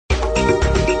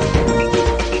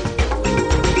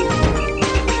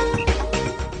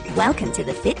Welcome to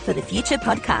the Fit for the Future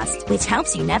podcast, which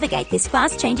helps you navigate this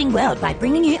fast-changing world by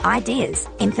bringing you ideas,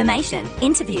 information,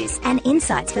 interviews, and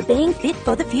insights for being fit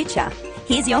for the future.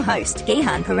 Here's your host,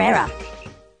 Gihan Pereira.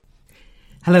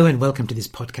 Hello and welcome to this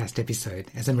podcast episode.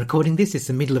 As I'm recording this, it's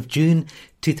the middle of June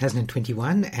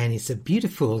 2021 and it's a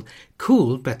beautiful,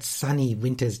 cool but sunny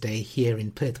winter's day here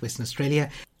in Perth, Western Australia.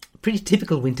 Pretty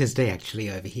typical winter's day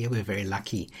actually over here. We're very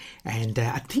lucky. And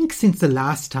I think since the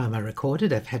last time I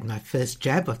recorded, I've had my first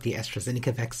jab of the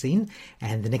AstraZeneca vaccine,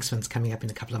 and the next one's coming up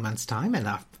in a couple of months' time. And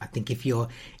I think if you're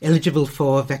eligible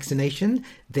for vaccination,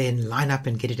 then line up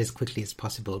and get it as quickly as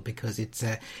possible, because it's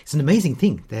an amazing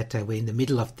thing that we're in the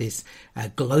middle of this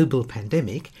global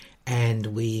pandemic. And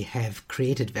we have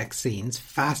created vaccines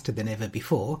faster than ever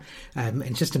before. And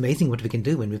it's just amazing what we can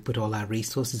do when we put all our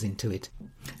resources into it.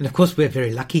 And of course, we're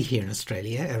very lucky here in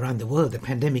Australia. Around the world, the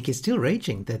pandemic is still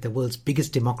raging. That the world's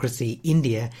biggest democracy,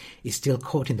 India, is still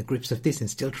caught in the grips of this and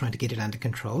still trying to get it under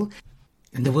control.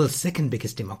 And the world's second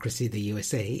biggest democracy, the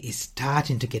USA, is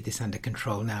starting to get this under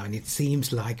control now. And it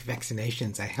seems like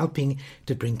vaccinations are helping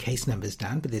to bring case numbers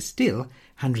down, but there's still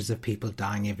hundreds of people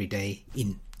dying every day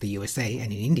in the USA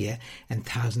and in India, and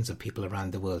thousands of people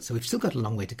around the world. So we've still got a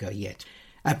long way to go yet.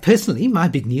 Personally, my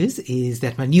big news is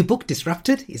that my new book,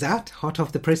 Disrupted, is out, hot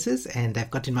off the presses, and I've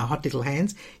got it in my hot little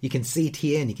hands. You can see it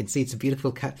here, and you can see it's a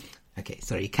beautiful Okay,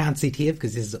 sorry, you can't see it here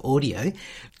because this is audio.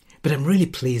 But I'm really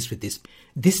pleased with this.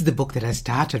 This is the book that I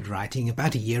started writing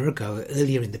about a year ago,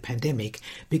 earlier in the pandemic,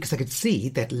 because I could see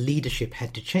that leadership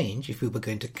had to change if we were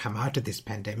going to come out of this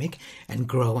pandemic and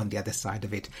grow on the other side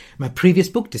of it. My previous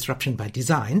book, Disruption by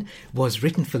Design, was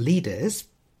written for leaders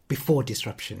before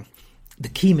disruption. The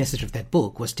key message of that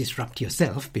book was disrupt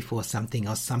yourself before something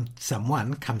or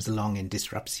someone comes along and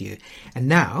disrupts you. And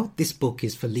now this book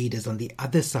is for leaders on the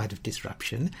other side of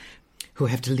disruption, who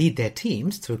have to lead their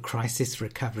teams through crisis,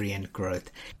 recovery and growth.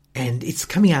 And it's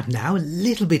coming out now a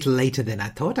little bit later than I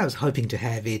thought. I was hoping to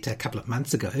have it a couple of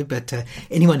months ago, but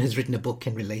anyone who's written a book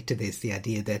can relate to this, the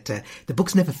idea that the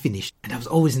book's never finished. And I was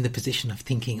always in the position of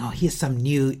thinking, oh, here's some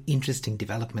new interesting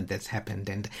development that's happened,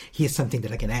 and here's something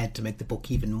that I can add to make the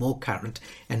book even more current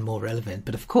and more relevant.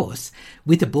 But of course,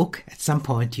 with a book, at some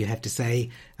point you have to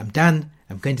say, I'm done.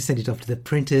 I'm going to send it off to the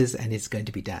printers and it's going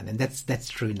to be done. And that's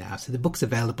true now. So the book's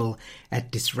available at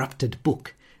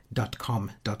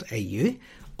disruptedbook.com.au,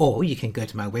 or you can go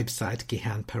to my website,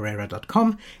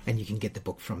 gihanpereira.com, and you can get the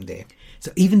book from there.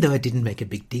 So even though I didn't make a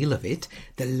big deal of it,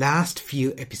 the last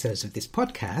few episodes of this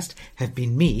podcast have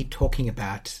been me talking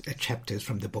about chapters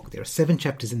from the book. There are 7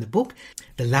 chapters in the book.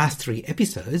 The last 3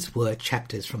 episodes were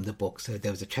chapters from the book. So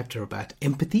there was a chapter about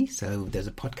empathy. So there's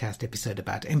a podcast episode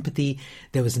about empathy.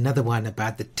 There was another one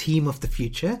about the team of the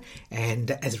future, and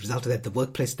as a result of that, the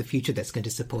workplace of the future that's going to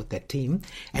support that team.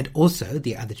 And also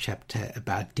the other chapter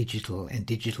about digital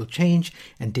change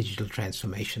and digital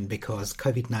transformation, because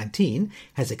COVID-19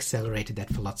 has accelerated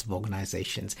that for lots of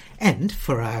organizations and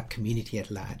for our community at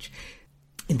large.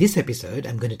 In this episode,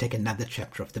 I'm going to take another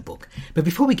chapter of the book. But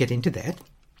before we get into that,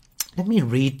 let me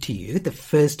read to you the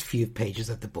first few pages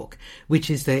of the book, which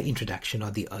is the introduction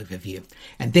or the overview.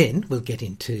 And then we'll get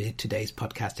into today's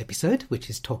podcast episode, which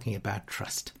is talking about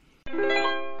trust.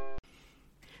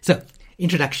 So,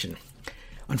 introduction.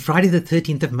 On Friday the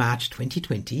 13th of March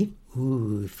 2020,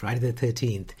 Friday the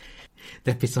 13th.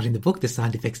 That bit's not in the book. The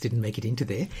sound effects didn't make it into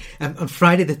there. On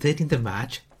Friday the 13th of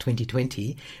March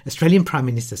 2020, Australian Prime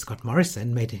Minister Scott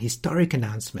Morrison made an historic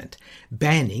announcement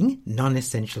banning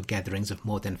non-essential gatherings of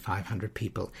more than 500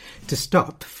 people to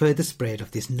stop further spread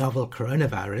of this novel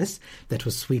coronavirus that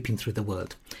was sweeping through the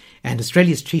world. And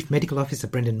Australia's Chief Medical Officer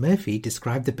Brendan Murphy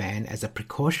described the ban as a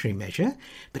precautionary measure,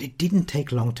 but it didn't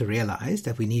take long to realise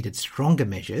that we needed stronger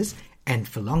measures and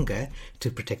for longer to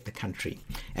protect the country.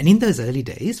 And in those early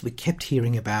days, we kept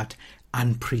hearing about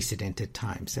unprecedented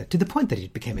times, to the point that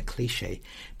it became a cliche.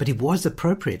 But it was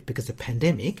appropriate because the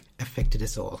pandemic affected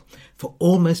us all. For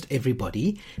almost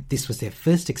everybody, this was their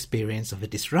first experience of a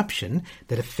disruption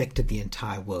that affected the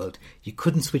entire world. You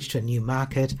couldn't switch to a new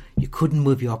market, you couldn't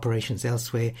move your operations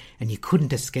elsewhere, and you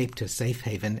couldn't escape to a safe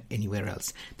haven anywhere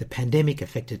else. The pandemic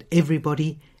affected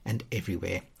everybody and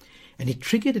everywhere. And it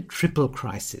triggered a triple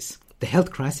crisis. The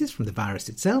health crisis from the virus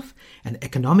itself, an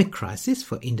economic crisis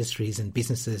for industries and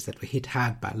businesses that were hit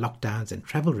hard by lockdowns and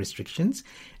travel restrictions,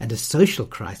 and a social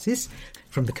crisis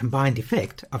from the combined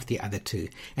effect of the other two.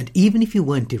 And even if you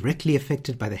weren't directly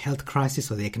affected by the health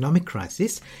crisis or the economic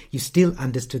crisis, you still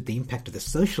understood the impact of the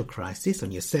social crisis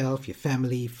on yourself, your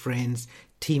family, friends,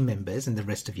 team members, and the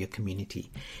rest of your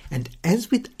community. And as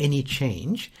with any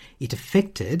change, it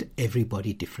affected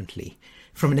everybody differently.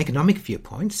 From an economic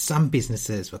viewpoint, some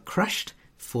businesses were crushed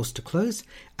forced to close.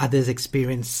 Others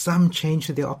experienced some change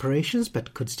to their operations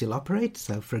but could still operate.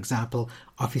 So, for example,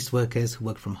 office workers who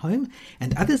work from home,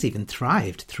 and others even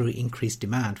thrived through increased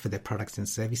demand for their products and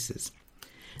services.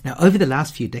 Now, over the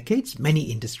last few decades, many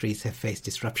industries have faced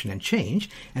disruption and change,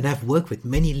 and I've worked with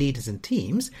many leaders and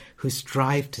teams who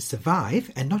strive to survive,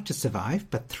 and not just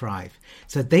survive, but thrive.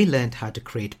 So they learned how to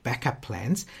create backup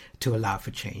plans to allow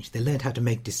for change. They learned how to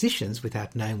make decisions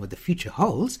without knowing what the future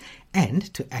holds,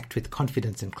 and to act with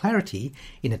confidence and clarity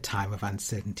in a time of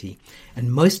uncertainty.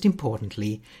 And most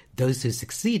importantly, those who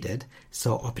succeeded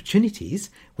saw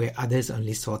opportunities where others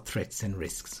only saw threats and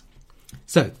risks.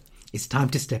 So, it's time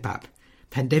to step up.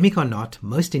 Pandemic or not,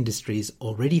 most industries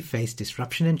already face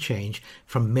disruption and change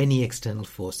from many external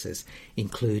forces,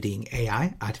 including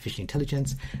AI, artificial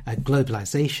intelligence,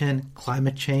 globalization,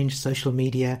 climate change, social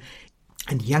media,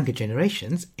 and younger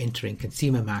generations entering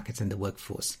consumer markets and the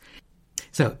workforce.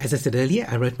 So, as I said earlier,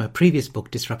 I wrote my previous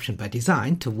book, Disruption by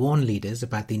Design, to warn leaders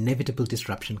about the inevitable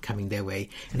disruption coming their way,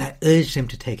 and I urged them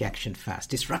to take action fast.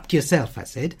 Disrupt yourself, I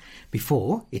said,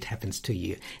 before it happens to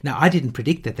you. Now, I didn't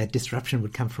predict that disruption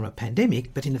would come from a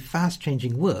pandemic, but in a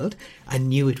fast-changing world, I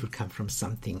knew it would come from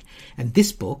something. And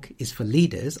this book is for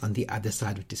leaders on the other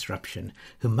side of disruption,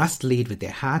 who must lead with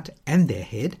their heart and their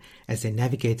head as they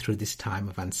navigate through this time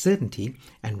of uncertainty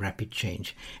and rapid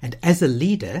change. And as a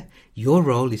leader, your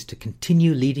role is to continue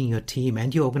leading your team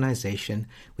and your organization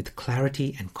with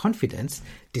clarity and confidence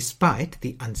despite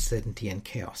the uncertainty and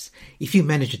chaos. If you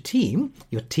manage a team,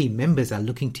 your team members are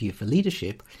looking to you for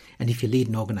leadership, and if you lead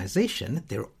an organization,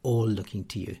 they're all looking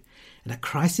to you. And a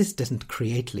crisis doesn't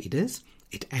create leaders,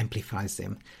 it amplifies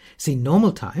them. See, in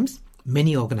normal times,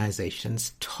 many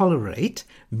organizations tolerate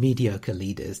mediocre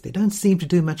leaders. They don't seem to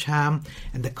do much harm,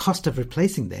 and the cost of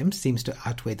replacing them seems to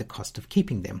outweigh the cost of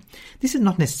keeping them. This is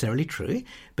not necessarily true,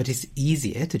 but it's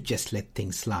easier to just let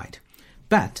things slide.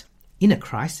 But in a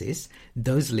crisis,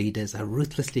 those leaders are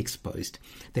ruthlessly exposed.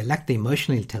 They lack the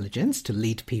emotional intelligence to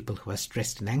lead people who are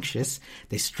stressed and anxious.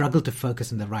 They struggle to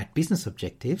focus on the right business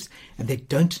objectives, and they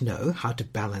don't know how to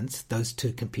balance those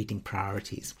two competing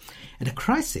priorities. And a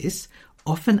crisis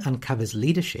often uncovers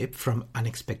leadership from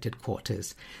unexpected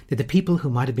quarters. They're the people who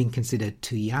might have been considered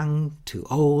too young, too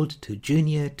old, too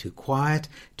junior, too quiet,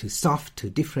 too soft,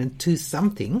 too different, too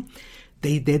something.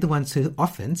 They're the ones who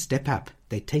often step up.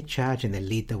 They take charge and they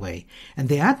lead the way. And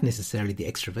they aren't necessarily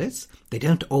the extroverts. They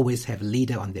don't always have a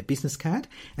leader on their business card,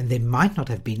 and they might not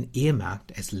have been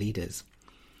earmarked as leaders.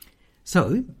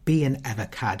 So, be an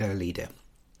avocado leader.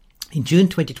 In June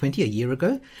 2020, a year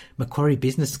ago, Macquarie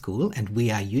Business School and We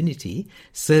Are Unity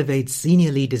surveyed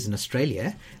senior leaders in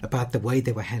Australia about the way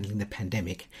they were handling the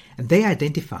pandemic, and they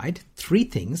identified 3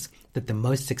 things that the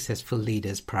most successful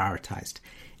leaders prioritised: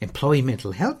 employee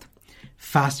mental health,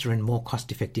 faster and more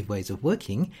cost-effective ways of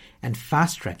working, and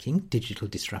fast-tracking digital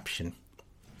disruption.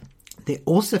 They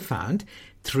also found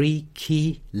 3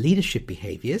 key leadership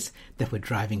behaviours that were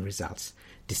driving results: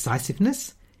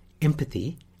 decisiveness,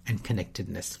 empathy, and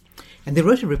connectedness. And they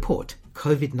wrote a report,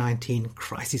 COVID-19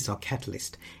 Crisis or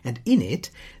Catalyst, and in it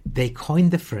they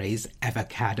coined the phrase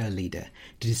avocado leader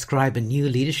to describe a new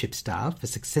leadership style for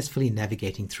successfully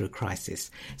navigating through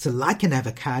crisis. So like an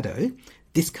avocado,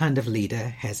 this kind of leader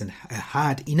has a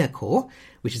hard inner core,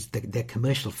 which is their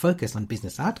commercial focus on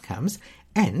business outcomes,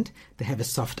 and they have a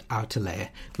soft outer layer,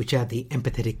 which are the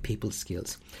empathetic people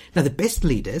skills. Now, the best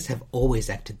leaders have always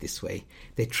acted this way.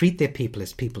 They treat their people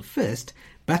as people first,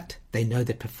 but they know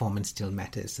that performance still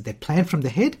matters. So they plan from the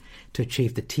head to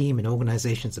achieve the team and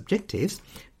organization's objectives,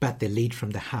 but they lead from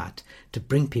the heart to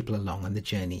bring people along on the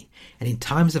journey. And in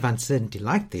times of uncertainty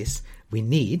like this, we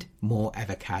need more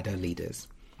avocado leaders.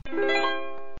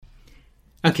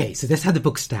 Okay, so that's how the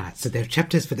book starts. So there are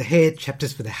chapters for the head,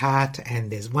 chapters for the heart,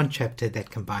 and there's one chapter that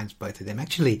combines both of them.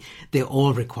 Actually, they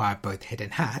all require both head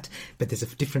and heart, but there's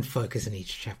a different focus in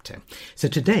each chapter. So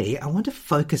today, I want to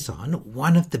focus on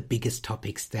one of the biggest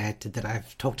topics that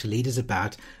I've talked to leaders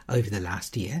about over the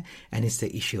last year, and it's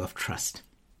the issue of trust.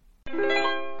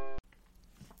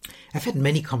 I've had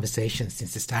many conversations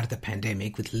since the start of the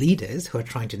pandemic with leaders who are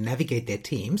trying to navigate their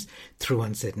teams through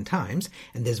uncertain times,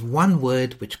 and there's one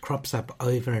word which crops up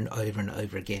over and over and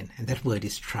over again, and that word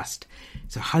is trust.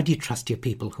 So how do you trust your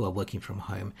people who are working from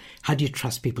home? How do you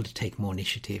trust people to take more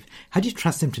initiative? How do you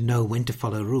trust them to know when to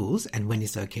follow rules and when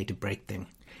it's okay to break them?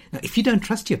 Now, if you don't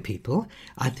trust your people,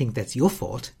 I think that's your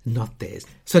fault, not theirs.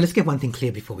 So let's get one thing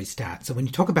clear before we start. So when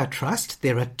you talk about trust,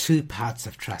 there are two parts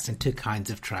of trust and two kinds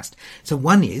of trust. So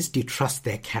one is, do you trust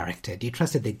their character? Do you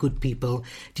trust that they're good people?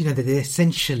 Do you know that they're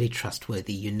essentially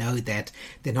trustworthy? You know that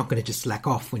they're not going to just slack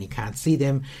off when you can't see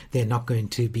them. They're not going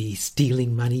to be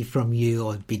stealing money from you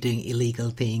or be doing illegal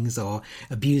things or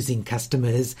abusing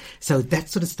customers. So that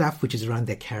sort of stuff, which is around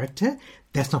their character,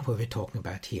 that's not what we're talking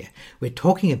about here. We're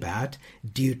talking about,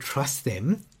 do you trust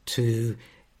them to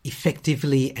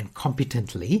effectively and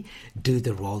competently do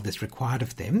the role that's required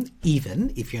of them,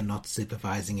 even if you're not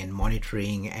supervising and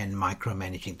monitoring and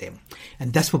micromanaging them.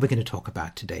 And that's what we're going to talk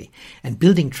about today. And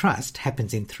building trust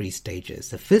happens in three stages.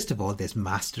 So first of all, there's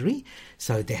mastery.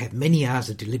 So they have many hours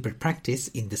of deliberate practice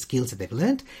in the skills that they've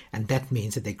learned, and that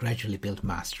means that they gradually build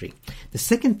mastery. The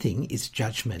second thing is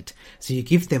judgment. So you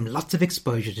give them lots of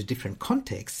exposure to different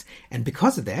contexts, and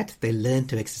because of that, they learn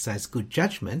to exercise good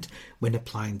judgment when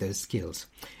applying those skills.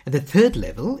 And the third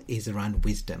level is around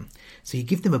wisdom. So you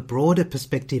give them a broader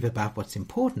perspective about what's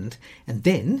important, and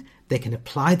then they can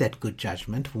apply that good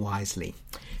judgment wisely.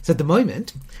 So at the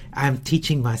moment, I'm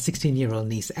teaching my 16-year-old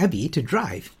niece, Abby, to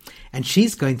drive. And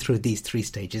she's going through these three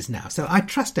stages now. So I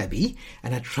trust Abby,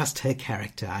 and I trust her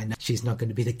character. I know she's not going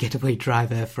to be the getaway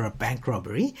driver for a bank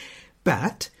robbery,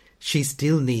 but she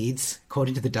still needs,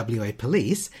 according to the WA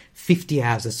police, 50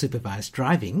 hours of supervised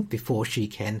driving before she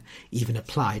can even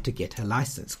apply to get her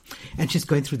license. And she's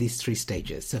going through these three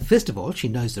stages. So first of all, she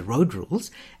knows the road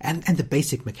rules and the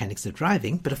basic mechanics of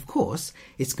driving, but of course,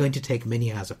 it's going to take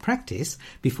many hours of practice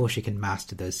before she can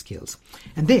master those skills.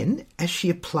 And then, as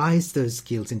she applies those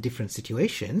skills in different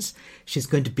situations, she's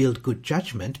going to build good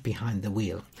judgment behind the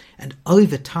wheel. And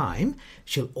over time,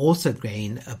 she'll also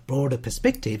gain a broader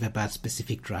perspective about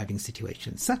specific driving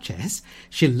situations, such as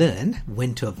she'll learn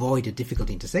when to avoid a difficult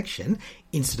intersection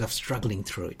instead of struggling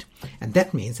through it. And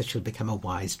that means that she'll become a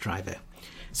wise driver.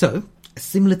 So a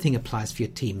similar thing applies for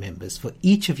your team members. For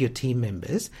each of your team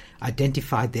members,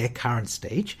 identify their current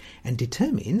stage and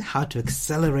determine how to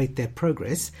accelerate their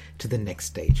progress to the next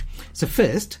stage. So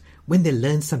first, when they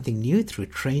learn something new through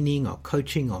training or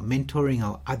coaching or mentoring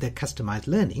or other customized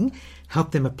learning,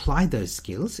 help them apply those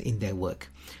skills in their work.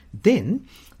 Then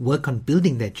work on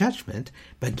building their judgment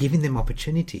by giving them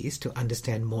opportunities to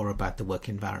understand more about the work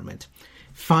environment.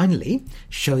 Finally,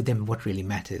 show them what really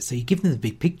matters. So you give them the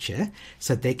big picture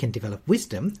so they can develop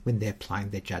wisdom when they're applying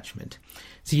their judgment.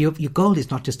 So your goal is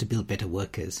not just to build better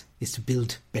workers, it's to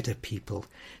build better people.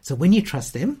 So when you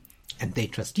trust them and they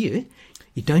trust you,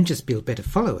 you don't just build better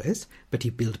followers, but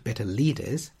you build better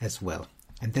leaders as well.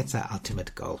 And that's our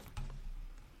ultimate goal.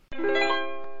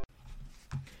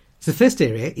 So the first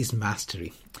area is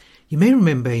mastery. You may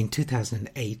remember in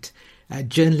 2008,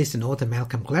 journalist and author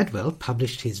Malcolm Gladwell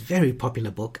published his very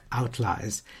popular book,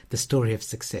 Outliers, The Story of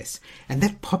Success. And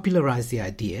that popularized the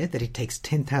idea that it takes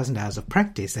 10,000 hours of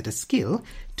practice at a skill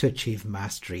to achieve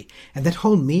mastery. And that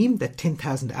whole meme, that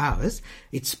 10,000 hours,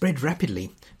 it spread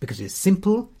rapidly because it was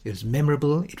simple, it was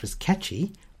memorable, it was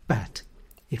catchy, but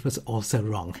it was also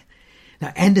wrong.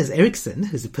 Now, Anders Ericsson,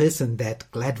 who's the person that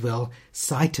Gladwell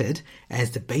cited as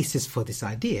the basis for this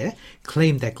idea,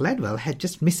 claimed that Gladwell had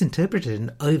just misinterpreted and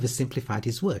oversimplified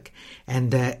his work.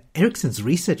 And Ericsson's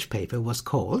research paper was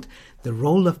called The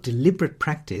Role of Deliberate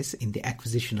Practice in the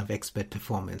Acquisition of Expert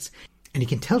Performance. And you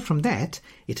can tell from that,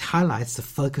 it highlights the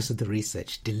focus of the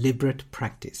research, deliberate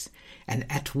practice. And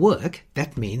at work,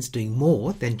 that means doing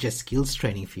more than just skills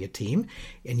training for your team.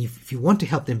 And if you want to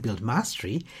help them build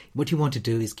mastery, what you want to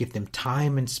do is give them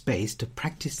time and space to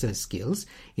practice those skills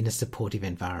in a supportive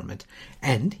environment.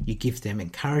 And you give them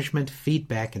encouragement,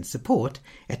 feedback, and support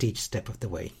at each step of the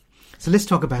way. So let's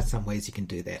talk about some ways you can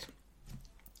do that.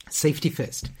 Safety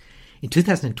first. In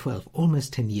 2012,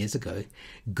 almost 10 years ago,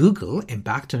 Google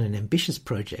embarked on an ambitious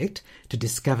project to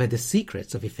discover the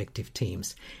secrets of effective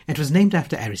teams. And it was named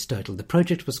after Aristotle. The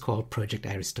project was called Project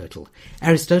Aristotle.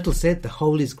 Aristotle said the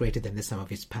whole is greater than the sum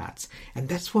of its parts. And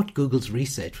that's what Google's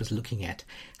research was looking at.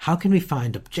 How can we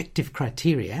find objective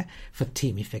criteria for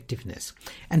team effectiveness?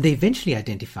 And they eventually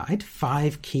identified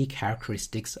 5 key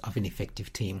characteristics of an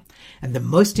effective team. And the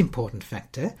most important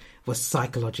factor was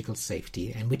psychological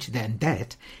safety, and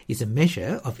that is a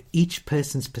measure of each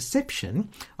person's perception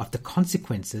of the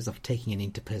consequences of taking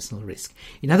an interpersonal risk.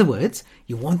 In other words,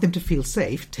 you want them to feel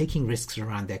safe taking risks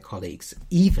around their colleagues,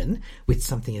 even with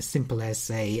something as simple as,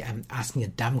 say, asking a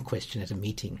dumb question at a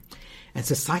meeting. And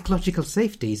so psychological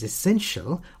safety is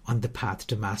essential on the path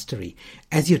to mastery.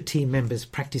 As your team members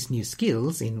practice new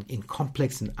skills in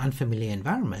complex and unfamiliar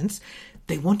environments,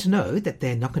 they want to know that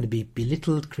they're not going to be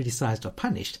belittled, criticized, or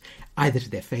punished, either to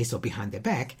their face or behind their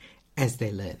back, as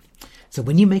they learn. So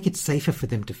when you make it safer for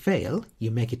them to fail, you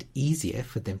make it easier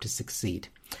for them to succeed.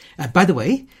 By the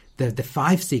way, the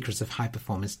 5 secrets of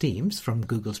high-performance teams from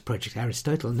Google's Project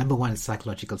Aristotle, number 1 is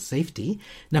psychological safety.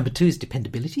 Number 2 is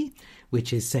dependability,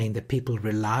 which is saying that people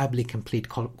reliably complete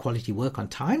quality work on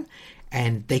time,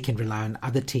 and they can rely on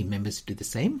other team members to do the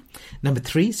same. Number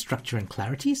 3, structure and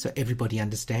clarity. So everybody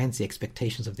understands the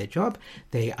expectations of their job.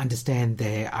 They understand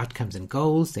their outcomes and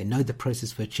goals. They know the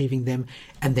process for achieving them,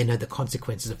 and they know the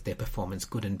consequences of their performance,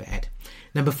 good and bad.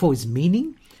 Number 4 is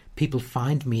meaning. People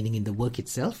find meaning in the work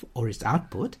itself or its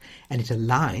output, and it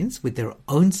aligns with their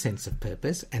own sense of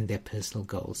purpose and their personal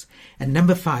goals. And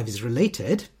number 5 is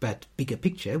related, but bigger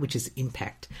picture, which is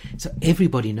impact. So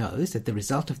everybody knows that the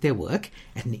result of their work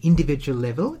at an individual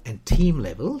level and team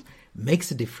level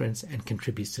makes a difference and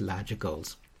contributes to larger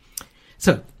goals.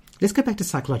 So let's go back to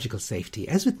psychological safety.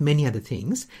 As with many other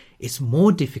things, it's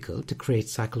more difficult to create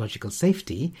psychological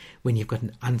safety when you've got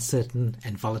an uncertain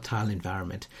and volatile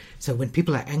environment. So when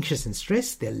people are anxious and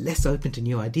stressed, they're less open to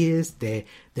new ideas, they're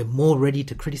more ready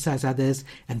to criticize others,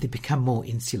 and they become more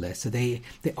insular. So they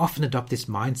often adopt this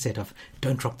mindset of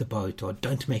don't rock the boat or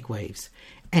don't make waves.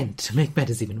 And to make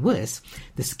matters even worse,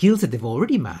 the skills that they've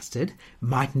already mastered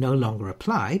might no longer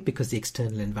apply because the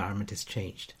external environment has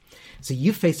changed. So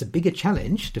you face a bigger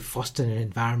challenge to foster an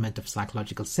environment of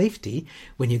psychological safety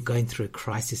when you're going through a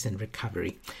crisis and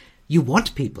recovery. You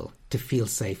want people to feel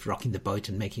safe rocking the boat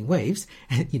and making waves,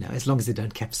 as long as they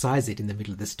don't capsize it in the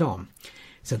middle of the storm.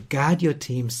 So guard your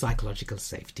team's psychological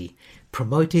safety.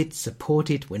 Promote it,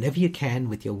 support it whenever you can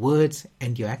with your words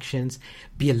and your actions.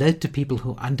 Be alert to people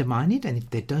who undermine it, and if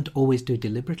they don't always do it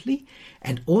deliberately.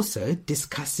 And also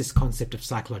discuss this concept of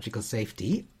psychological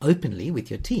safety openly with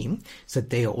your team so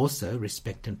they also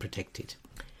respect and protect it.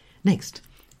 Next,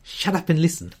 shut up and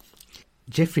listen.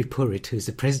 Jeffrey Puritt, who's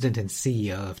the president and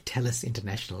CEO of TELUS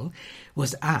International,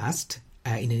 was asked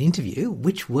in an interview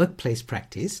which workplace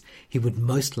practice he would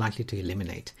most likely to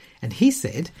eliminate. And he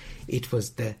said it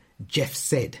was the Jeff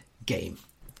said game.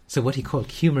 So what he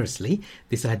called humorously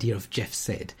this idea of Jeff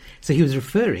said. So he was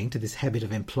referring to this habit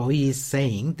of employees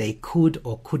saying they could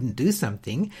or couldn't do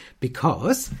something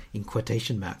because, in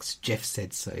quotation marks, Jeff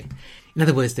said so. In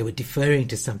other words, they were deferring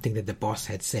to something that the boss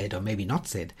had said or maybe not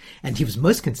said. And he was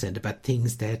most concerned about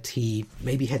things that he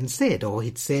maybe hadn't said, or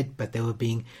he'd said but they were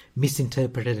being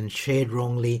misinterpreted and shared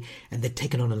wrongly, and they'd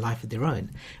taken on a life of their own.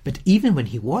 But even when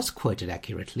he was quoted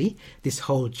accurately, this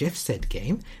whole Jeff said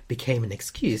game became an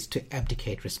excuse to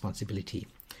abdicate responsibility.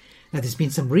 Now, there's been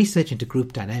some research into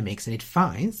group dynamics, and it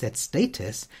finds that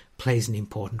status plays an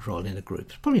important role in a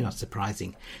group. Probably not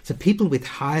surprising. So people with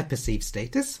higher perceived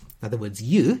status, in other words,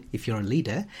 you, if you're a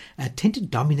leader, tend to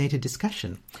dominate a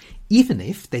discussion, even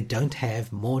if they don't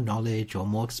have more knowledge or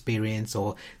more experience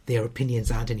or their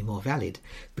opinions aren't any more valid.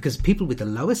 Because people with a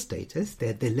lower status,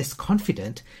 they're less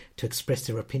confident to express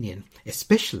their opinion,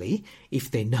 especially if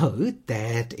they know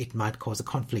that it might cause a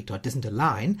conflict or doesn't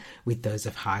align with those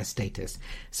of higher status.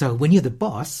 So when you're the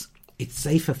boss, it's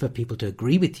safer for people to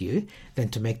agree with you than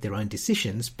to make their own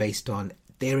decisions based on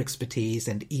their expertise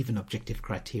and even objective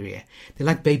criteria. They're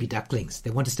like baby ducklings.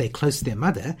 They want to stay close to their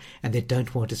mother and they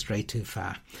don't want to stray too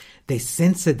far. They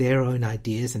censor their own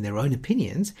ideas and their own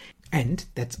opinions, and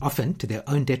that's often to their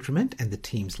own detriment and the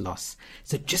team's loss.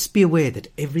 So just be aware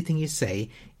that everything you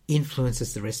say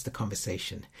influences the rest of the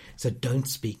conversation. So don't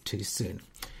speak too soon.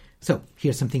 So here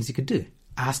are some things you could do.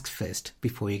 Ask first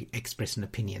before you express an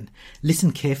opinion.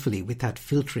 Listen carefully without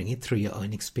filtering it through your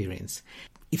own experience.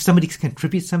 If somebody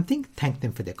contributes something, thank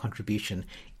them for their contribution,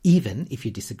 even if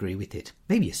you disagree with it.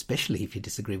 Maybe especially if you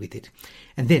disagree with it.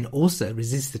 And then also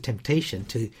resist the temptation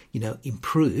to,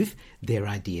 improve their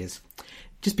ideas.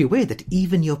 Just be aware that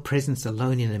even your presence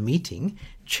alone in a meeting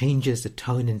changes the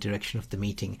tone and direction of the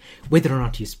meeting, whether or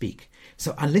not you speak.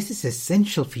 So unless it's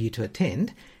essential for you to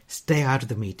attend, stay out of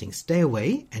the meeting, stay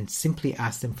away, and simply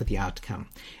ask them for the outcome.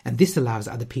 And this allows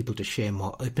other people to share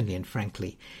more openly and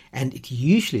frankly, and it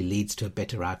usually leads to a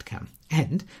better outcome.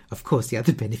 And, of course, the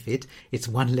other benefit, it's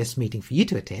one less meeting for you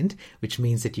to attend, which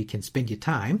means that you can spend your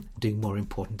time doing more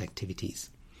important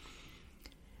activities.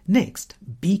 Next,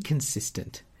 be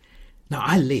consistent. Now,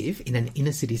 I live in an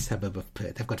inner city suburb of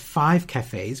Perth. I've got 5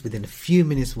 cafes within a few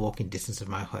minutes walking distance of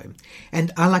my home.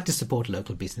 And I like to support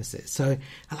local businesses. So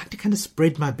I like to kind of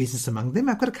spread my business among them.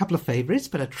 I've got a couple of favorites,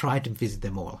 but I try to visit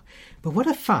them all. But what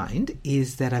I find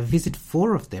is that I visit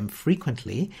 4 of them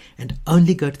frequently and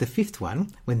only go to the 5th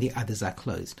one when the others are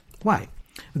closed. Why?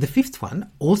 The 5th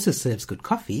one also serves good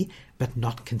coffee, but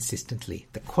not consistently.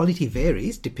 The quality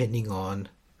varies depending on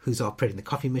who's operating the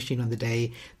coffee machine on the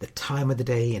day, the time of the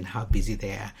day, and how busy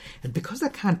they are. And because I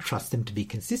can't trust them to be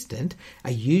consistent, I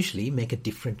usually make a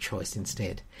different choice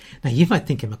instead. Now, you might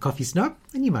think I'm a coffee snob,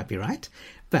 and you might be right,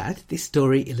 but this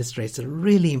story illustrates a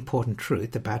really important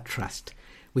truth about trust.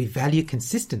 We value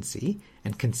consistency,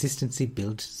 and consistency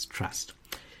builds trust.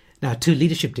 Now, two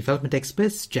leadership development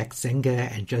experts, Jack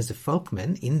Zenger and Joseph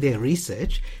Folkman, in their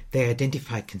research, they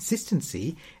identify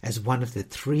consistency as one of the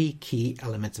 3 key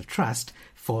elements of trust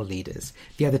for leaders.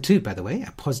 The other 2, by the way,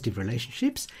 are positive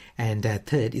relationships, and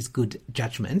third is good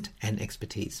judgment and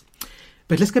expertise.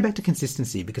 But let's go back to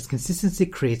consistency, because consistency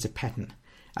creates a pattern.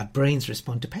 Our brains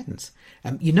respond to patterns.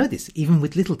 You know this, even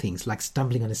with little things like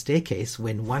stumbling on a staircase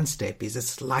when one step is a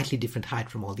slightly different height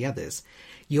from all the others.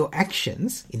 Your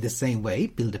actions, in the same way,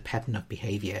 build a pattern of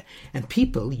behavior, and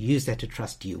people use that to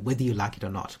trust you, whether you like it or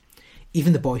not.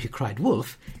 Even the boy who cried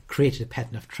wolf created a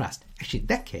pattern of trust. Actually, in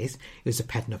that case, it was a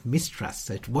pattern of mistrust,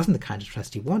 so it wasn't the kind of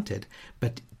trust he wanted,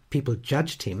 but people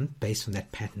judged him based on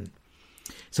that pattern.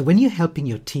 So when you're helping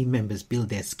your team members build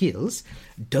their skills,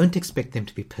 don't expect them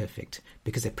to be perfect,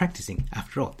 because they're practicing.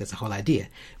 After all, that's the whole idea.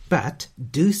 But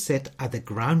do set other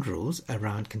ground rules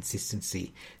around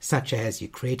consistency, such as you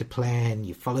create a plan,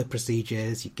 you follow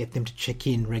procedures, you get them to check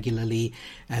in regularly,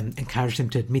 encourage them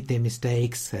to admit their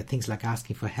mistakes, things like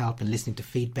asking for help and listening to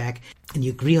feedback, and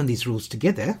you agree on these rules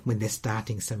together when they're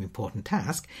starting some important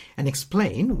task, and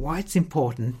explain why it's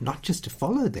important not just to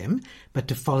follow them, but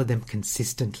to follow them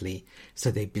consistently, so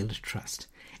they build trust.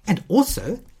 And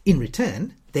also, in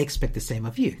return, they expect the same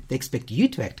of you. They expect you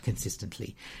to act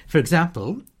consistently. For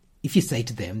example, if you say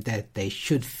to them that they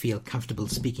should feel comfortable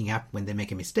speaking up when they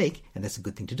make a mistake, and that's a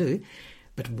good thing to do,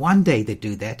 but one day they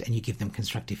do that and you give them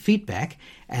constructive feedback,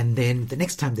 and then the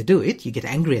next time they do it, you get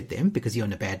angry at them because you're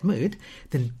in a bad mood,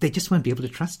 then they just won't be able to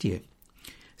trust you.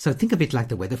 So think of it like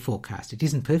the weather forecast. It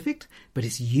isn't perfect, but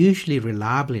it's usually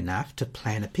reliable enough to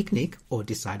plan a picnic or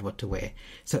decide what to wear.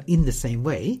 So in the same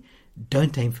way,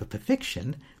 don't aim for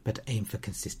perfection, but aim for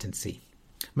consistency.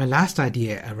 My last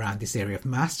idea around this area of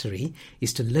mastery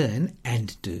is to learn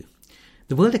and do.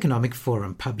 The World Economic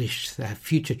Forum published a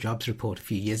Future Jobs report a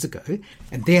few years ago,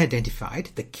 and they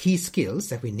identified the key skills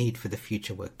that we need for the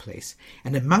future workplace.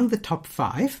 And among the top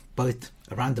 5, both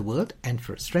around the world and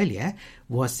for Australia,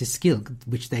 was the skill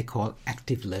which they call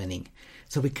active learning.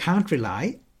 So we can't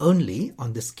rely only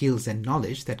on the skills and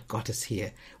knowledge that got us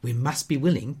here. We must be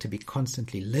willing to be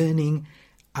constantly learning,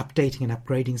 updating and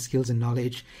upgrading skills and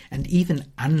knowledge, and even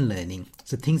unlearning.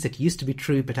 So things that used to be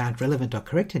true but aren't relevant or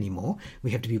correct anymore,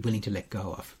 we have to be willing to let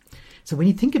go of. So when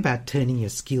you think about turning your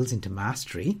skills into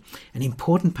mastery, an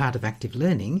important part of active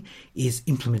learning is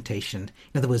implementation.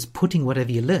 In other words, putting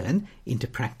whatever you learn into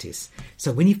practice.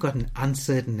 So when you've got an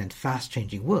uncertain and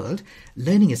fast-changing world,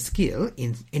 learning a skill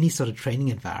in any sort of training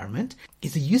environment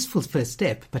is a useful first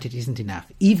step, but it isn't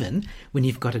enough, even when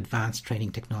you've got advanced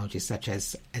training technologies such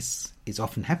as is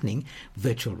often happening,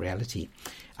 virtual reality.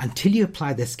 Until you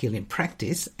apply the skill in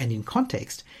practice and in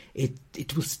context,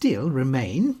 it will still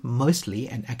remain mostly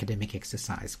an academic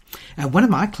exercise. One of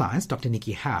my clients, Dr.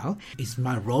 Nikki Howe, is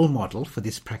my role model for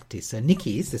this practice. So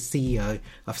Nikki is the CEO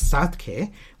of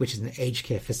Southcare, which is an aged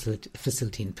care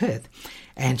facility in Perth,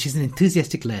 and she's an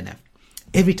enthusiastic learner.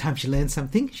 Every time she learns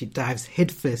something, she dives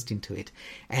headfirst into it,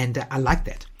 and I like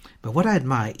that. But what I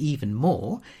admire even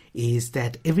more is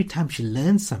that every time she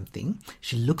learns something,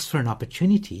 she looks for an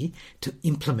opportunity to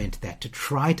implement that, to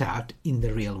try it out in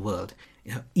the real world,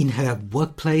 in her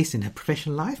workplace, in her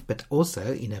professional life, but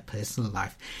also in her personal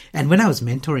life. And when I was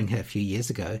mentoring her a few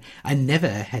years ago, I never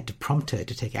had to prompt her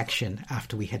to take action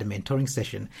after we had a mentoring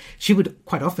session. She would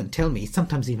quite often tell me,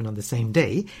 sometimes even on the same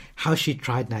day, how she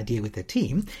tried an idea with her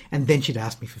team, and then she'd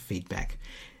ask me for feedback.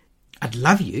 I'd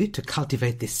love you to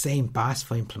cultivate this same bias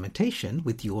for implementation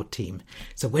with your team.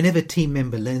 So whenever a team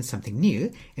member learns something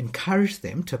new, encourage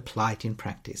them to apply it in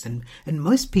practice. And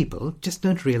most people just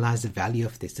don't realize the value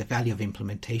of this, the value of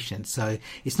implementation. So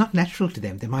it's not natural to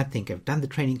them. They might think, I've done the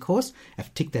training course,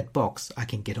 I've ticked that box, I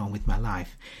can get on with my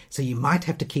life. So you might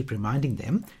have to keep reminding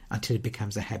them until it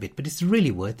becomes a habit, but it's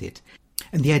really worth it.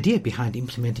 And the idea behind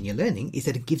implementing your learning is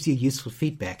that it gives you useful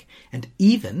feedback, and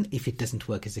even if it doesn't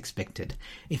work as expected.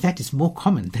 In fact, it's more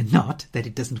common than not that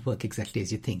it doesn't work exactly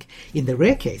as you think. In the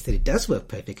rare case that it does work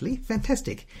perfectly,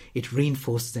 fantastic. It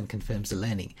reinforces and confirms the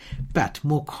learning. But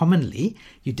more commonly,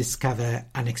 you discover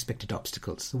unexpected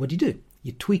obstacles. So what do?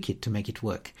 You tweak it to make it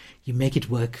work. You make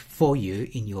it work for you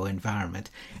in your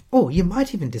environment. Or you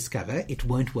might even discover it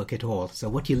won't work at all. So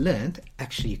what you learned,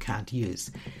 actually you can't use,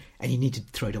 and you need to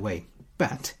throw it away.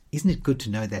 But isn't it good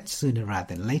to know that sooner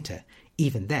rather than later,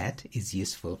 even that is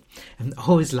useful. And I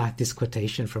always like this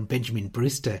quotation from Benjamin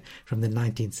Brewster from the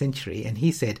 19th century, and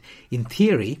he said, "In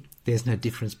theory, there's no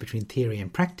difference between theory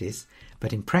and practice,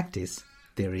 but in practice,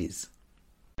 there is."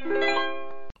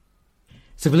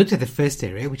 So we looked at the first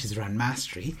area, which is around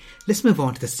mastery. Let's move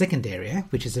on to the second area,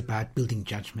 which is about building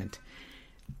judgment.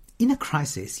 In a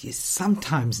crisis, you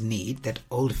sometimes need that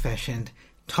old-fashioned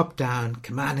top-down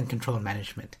command and control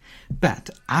management. But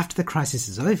after the crisis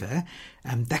is over,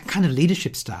 that kind of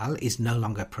leadership style is no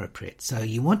longer appropriate. So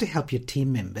you want to help your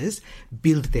team members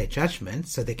build their judgment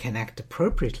so they can act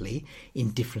appropriately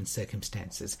in different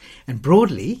circumstances. And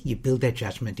broadly, you build their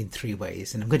judgment in three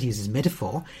ways. And I'm going to use this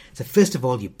metaphor. So first of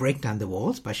all, you break down the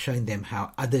walls by showing them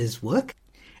how others work,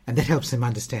 and that helps them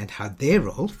understand how their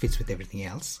role fits with everything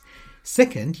else.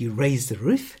 Second, you raise the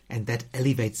roof, and that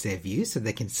elevates their view so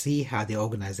they can see how the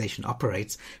organization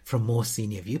operates from more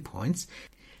senior viewpoints.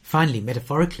 Finally,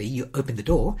 metaphorically, you open the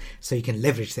door so you can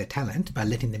leverage their talent by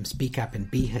letting them speak up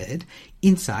and be heard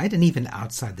inside and even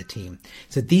outside the team.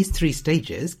 So these three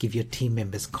stages give your team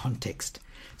members context.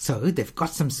 So they've got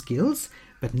some skills,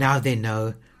 but now they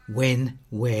know when,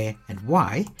 where, and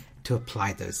why to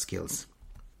apply those skills.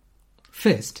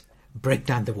 First, break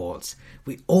down the walls.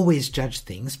 We always judge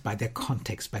things by their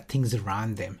context, by things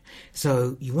around them.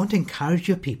 So you want to encourage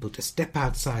your people to step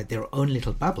outside their own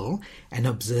little bubble and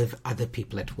observe other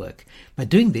people at work. By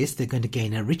doing this, they're going to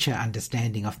gain a richer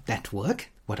understanding of that work,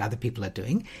 what other people are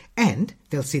doing, and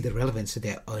they'll see the relevance of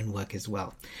their own work as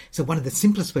well. So one of the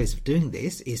simplest ways of doing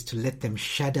this is to let them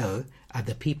shadow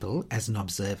other people as an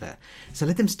observer. So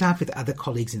let them start with other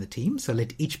colleagues in the team. So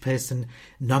let each person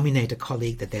nominate a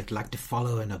colleague that they'd like to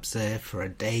follow and observe for a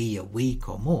day, a week,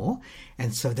 or more,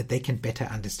 and so that they can better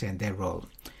understand their role.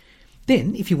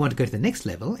 Then, if you want to go to the next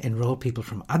level, enroll people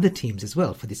from other teams as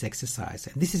well for this exercise.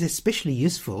 And this is especially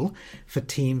useful for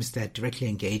teams that directly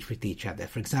engage with each other.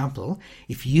 For example,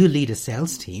 if you lead a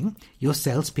sales team, your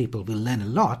salespeople will learn a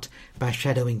lot by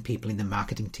shadowing people in the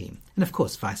marketing team, and of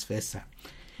course, vice versa.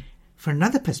 For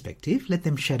another perspective, let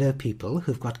them shadow people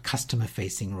who've got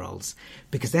customer-facing roles,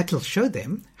 because that will show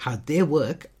them how their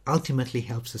work ultimately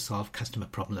helps to solve customer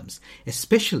problems,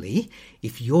 especially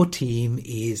if your team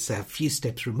is a few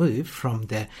steps removed from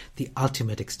the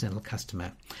ultimate external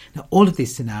customer. Now, all of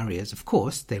these scenarios, of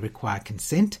course, they require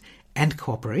consent and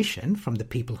cooperation from the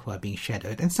people who are being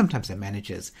shadowed, and sometimes their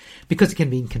managers, because it can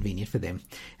be inconvenient for them.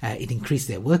 It increases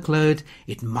their workload.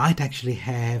 It might actually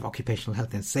have occupational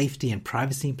health and safety and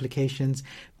privacy implications.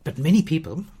 But many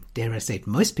people, dare I say it,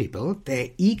 most people, they're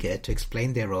eager to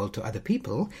explain their role to other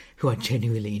people who are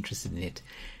genuinely interested in it.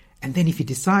 And then if you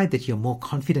decide that you're more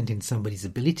confident in somebody's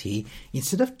ability,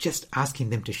 instead of just asking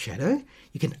them to shadow,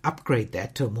 you can upgrade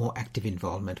that to a more active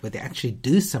involvement where they actually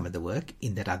do some of the work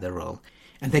in that other role.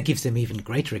 And that gives them even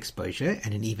greater exposure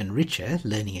and an even richer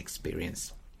learning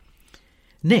experience.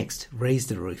 Next, raise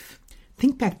the roof.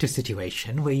 Think back to a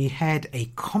situation where you had a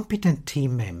competent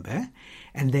team member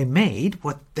and they made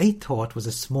what they thought was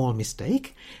a small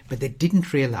mistake, but they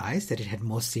didn't realize that it had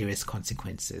more serious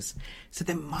consequences. So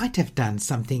they might have done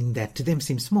something that to them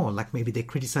seemed small, like maybe they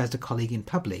criticized a colleague in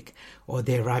public, or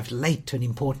they arrived late to an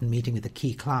important meeting with a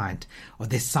key client, or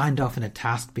they signed off on a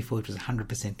task before it was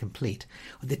 100% complete,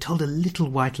 or they told a little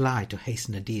white lie to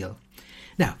hasten a deal.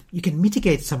 Now, you can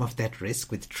mitigate some of that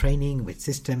risk with training, with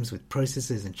systems, with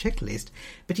processes and checklists,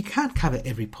 but you can't cover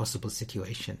every possible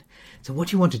situation. So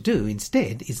what you want to do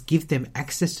instead is give them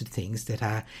access to things that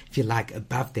are, if you like,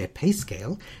 above their pay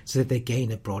scale so that they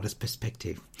gain a broader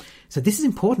perspective. So this is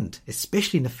important,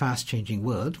 especially in a fast-changing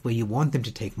world where you want them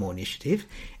to take more initiative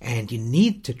and you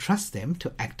need to trust them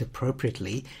to act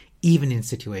appropriately even in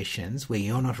situations where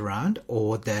you're not around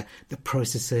or the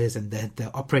processes and the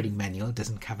operating manual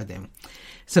doesn't cover them.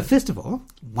 So first of all,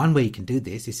 one way you can do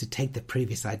this is to take the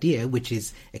previous idea, which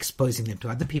is exposing them to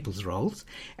other people's roles,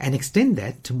 and extend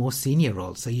that to more senior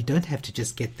roles. So you don't have to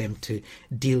just get them to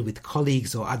deal with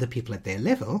colleagues or other people at their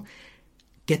level.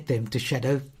 Get them to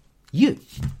shadow you.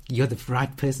 You're the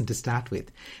right person to start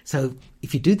with. So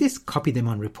if you do this, copy them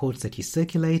on reports that you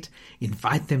circulate,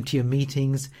 invite them to your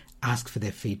meetings, ask for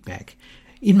their feedback.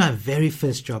 In my very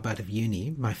first job out of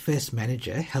uni, my first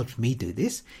manager helped me do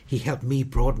this. He helped me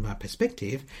broaden my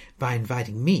perspective by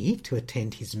inviting me to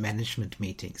attend his management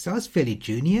meeting. So I was fairly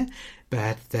junior,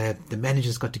 but the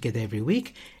managers got together every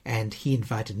week and he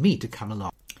invited me to come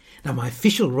along. Now, my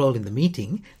official role in the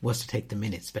meeting was to take the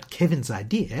minutes, but Kevin's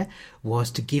idea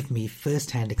was to give me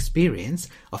first-hand experience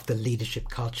of the leadership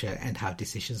culture and how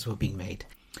decisions were being made.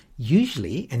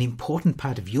 Usually, an important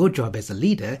part of your job as a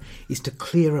leader is to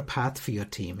clear a path for your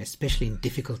team, especially in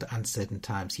difficult, uncertain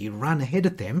times. You run ahead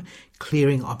of them,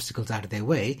 clearing obstacles out of their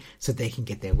way so they can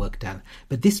get their work done.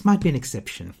 But this might be an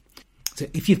exception. So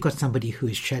if you've got somebody who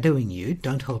is shadowing you,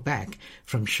 don't hold back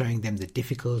from showing them the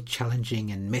difficult,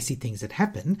 challenging and messy things that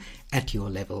happen at your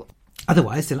level.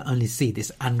 Otherwise, they'll only see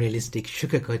this unrealistic,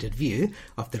 sugar-coated view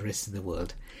of the rest of the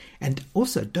world. And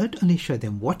also, don't only show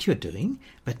them what you're doing,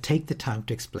 but take the time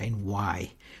to explain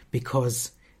why.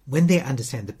 Because when they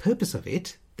understand the purpose of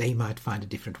it, they might find a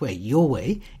different way. Your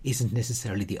way isn't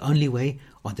necessarily the only way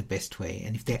or the best way.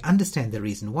 And if they understand the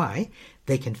reason why,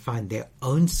 they can find their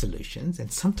own solutions,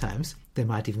 and sometimes there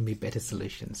might even be better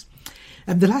solutions.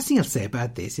 The last thing I'll say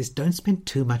about this is don't spend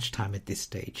too much time at this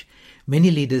stage. Many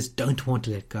leaders don't want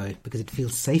to let go because it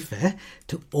feels safer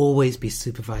to always be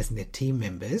supervising their team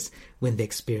members when they're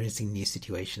experiencing new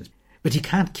situations. But you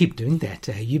can't keep doing that.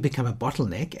 You become a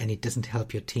bottleneck and it doesn't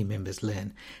help your team members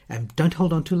learn. Don't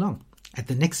hold on too long. At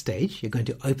the next stage, you're going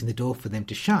to open the door for them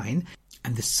to shine,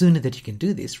 and the sooner that you can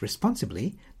do this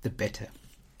responsibly, the better.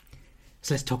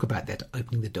 So let's talk about that,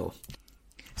 opening the door.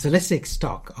 So let's take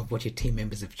stock of what your team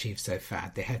members have achieved so far.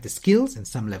 They have the skills and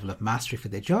some level of mastery for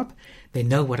their job. They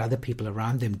know what other people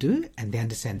around them do, and they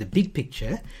understand the big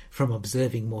picture from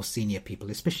observing more senior people,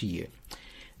 especially you.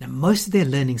 Now, most of their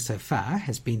learning so far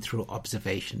has been through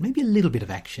observation, maybe a little bit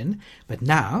of action, but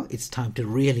now it's time to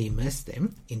really immerse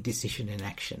them in decision and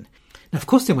action. Now, of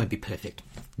course, they won't be perfect.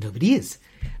 Nobody is.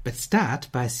 But start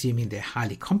by assuming they're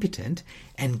highly competent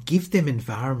and give them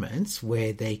environments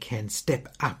where they can step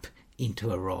up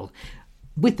into a role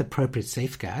with appropriate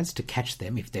safeguards to catch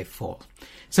them if they fall.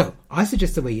 So I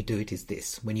suggest the way you do it is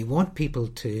this. When you want people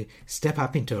to step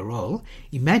up into a role,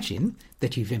 imagine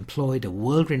that you've employed a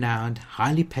world-renowned,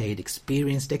 highly paid,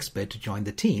 experienced expert to join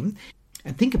the team,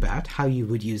 and think about how you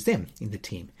would use them in the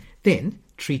team. Then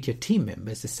treat your team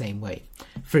members the same way.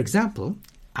 For example,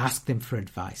 ask them for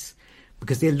advice,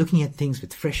 because they're looking at things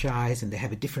with fresh eyes and they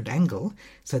have a different angle,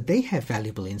 so they have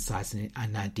valuable insights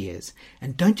and ideas.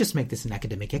 And don't just make this an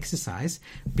academic exercise,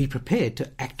 be prepared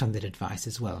to act on that advice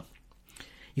as well.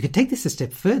 You can take this a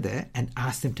step further and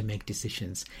ask them to make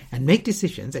decisions, and make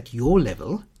decisions at your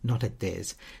level, not at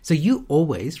theirs. So you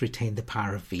always retain the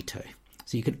power of veto.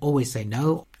 So you can always say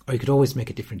no, or you could always make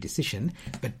a different decision,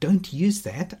 but don't use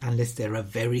that unless there are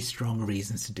very strong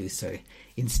reasons to do so.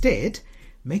 Instead,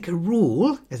 make a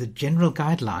rule as a general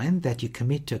guideline that you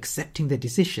commit to accepting the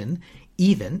decision,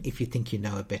 even if you think you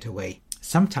know a better way.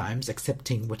 Sometimes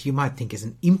accepting what you might think is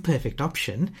an imperfect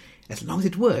option, as long as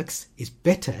it works, is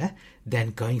better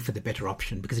than going for the better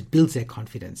option because it builds their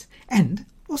confidence. And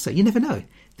also, you never know,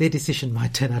 their decision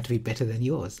might turn out to be better than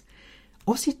yours.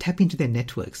 Also, tap into their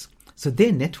networks. So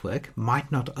their network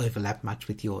might not overlap much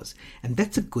with yours. And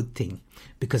that's a good thing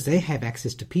because they have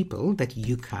access to people that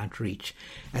you can't reach.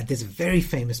 There's a very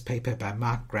famous paper by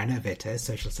Mark Granovetter, a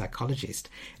social psychologist,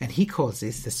 and he calls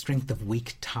this the strength of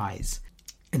weak ties.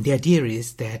 And the idea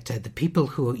is that the people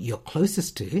who you're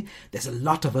closest to, there's a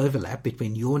lot of overlap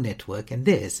between your network and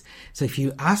theirs. So if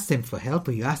you ask them for help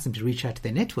or you ask them to reach out to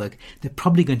their network, they're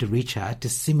probably going to reach out to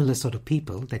similar sort of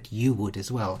people that you would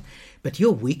as well. But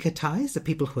your weaker ties, the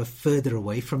people who are further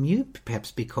away from you,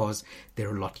 perhaps because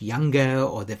they're a lot younger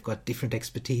or they've got different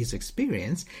expertise or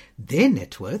experience, their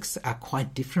networks are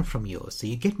quite different from yours. So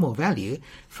you get more value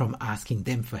from asking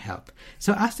them for help.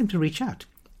 So ask them to reach out.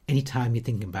 Anytime you're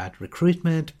thinking about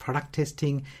recruitment, product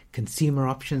testing, consumer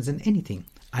options, and anything,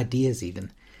 ideas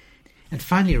even. And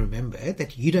finally, remember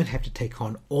that you don't have to take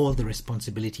on all the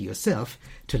responsibility yourself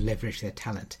to leverage their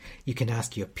talent. You can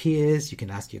ask your peers, you can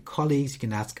ask your colleagues, you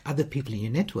can ask other people in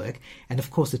your network, and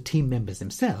of course the team members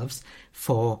themselves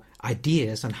for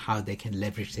ideas on how they can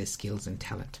leverage their skills and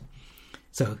talent.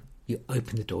 So you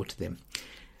open the door to them.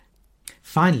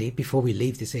 Finally, before we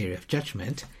leave this area of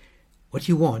judgment, what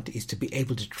you want is to be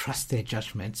able to trust their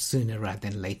judgment sooner rather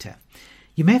than later.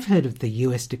 You may have heard of the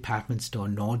US department store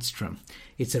Nordstrom.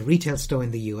 It's a retail store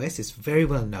in the US. It's very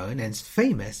well known and it's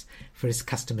famous for its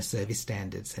customer service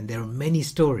standards. And there are many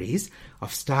stories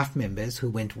of staff members who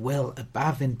went well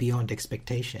above and beyond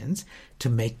expectations to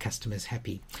make customers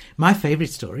happy. My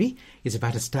favorite story is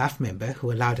about a staff member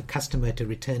who allowed a customer to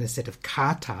return a set of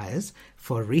car tires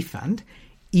for a refund,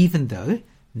 even though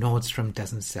Nordstrom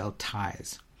doesn't sell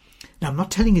tires. Now, I'm not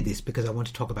telling you this because I want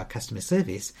to talk about customer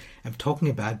service. I'm talking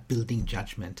about building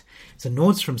judgment. So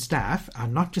Nordstrom staff are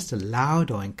not just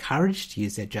allowed or encouraged to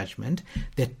use their judgment,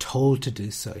 they're told to do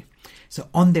so. So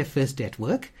on their first day at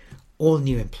work, all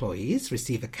new employees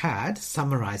receive a card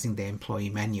summarizing their employee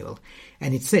manual.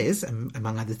 And it says,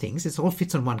 among other things, it all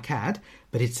fits on one card,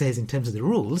 but it says in terms of the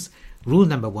rules, rule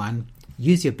number 1,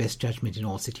 use your best judgment in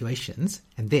all situations,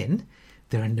 and then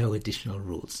there are no additional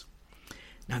rules.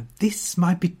 Now, this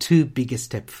might be too big a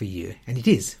step for you, and it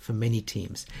is for many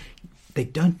teams. They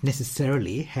don't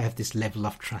necessarily have this level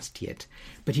of trust yet,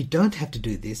 but you don't have to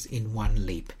do this in one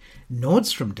leap.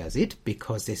 Nordstrom does it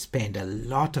because they spend a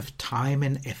lot of time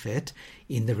and effort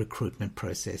in the recruitment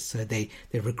process. So they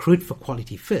recruit for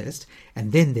quality first,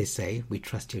 and then they say, we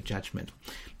trust your judgment.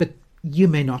 But you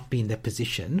may not be in the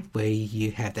position where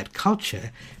you have that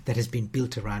culture that has been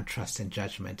built around trust and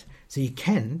judgment. So you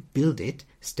can build it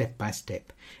step by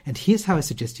step. And here's how I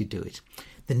suggest you do it.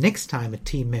 The next time a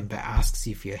team member asks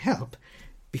you for your help,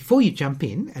 before you jump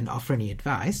in and offer any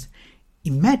advice,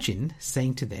 imagine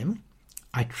saying to them,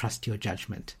 I trust your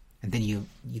judgment. And then you're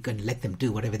going to let them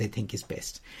do whatever they think is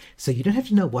best. So you don't have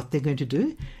to know what they're going to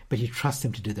do, but you trust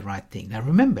them to do the right thing. Now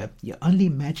remember, you're only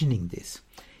imagining this.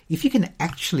 If you can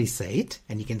actually say it,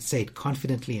 and you can say it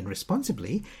confidently and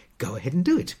responsibly, go ahead and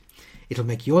do it. It'll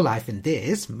make your life and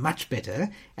theirs much better,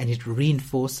 and it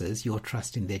reinforces your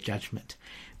trust in their judgment.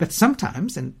 But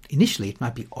sometimes, and initially it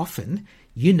might be often,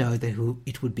 you know that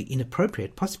it would be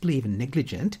inappropriate, possibly even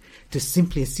negligent, to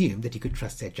simply assume that you could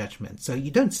trust their judgment. So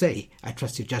you don't say, I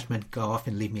trust your judgment, go off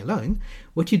and leave me alone.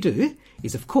 What you do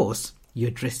is, of course, you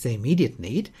address their immediate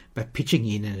need by pitching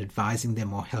in and advising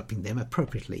them or helping them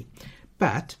appropriately.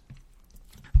 But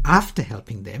after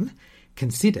helping them,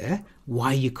 consider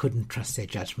why you couldn't trust their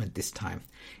judgment this time.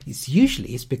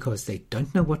 It's because they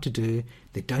don't know what to do,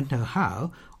 they don't know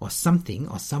how, or something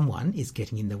or someone is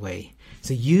getting in the way.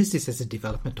 So use this as a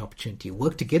development opportunity.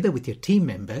 Work together with your team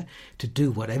member to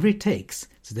do whatever it takes,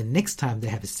 so the next time they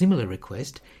have a similar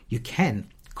request, you can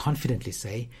confidently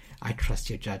say, I trust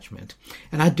your judgment.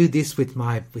 And I do this with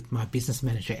my business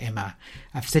manager, Emma.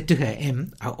 I've said to her,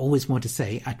 Em, I always want to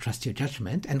say, I trust your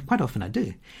judgment. And quite often I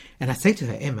do. And I say to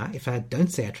her, Emma, if I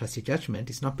don't say I trust your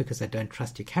judgment, it's not because I don't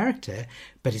trust your character,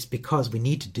 but it's because we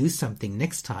need to do something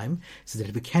next time so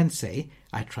that we can say,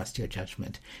 I trust your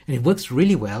judgment. And it works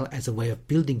really well as a way of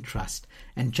building trust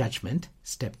and judgment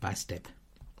step by step.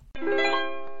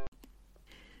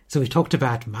 So we've talked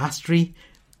about mastery.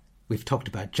 We've talked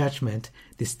about judgment.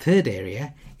 This third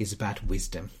area is about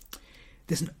wisdom.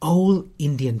 There's an old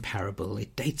Indian parable.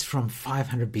 It dates from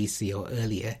 500 BC or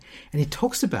earlier, and it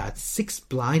talks about 6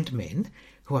 blind men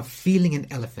who are feeling an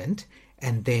elephant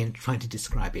and then trying to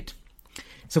describe it.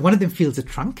 So one of them feels a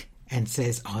trunk and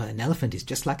says, oh, an elephant is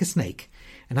just like a snake.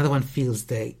 Another one feels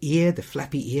the ear, the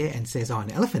flappy ear, and says, oh,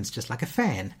 an elephant's just like a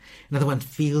fan. Another one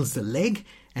feels the leg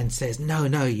and says,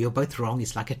 no, you're both wrong,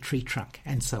 it's like a tree trunk,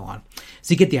 and so on.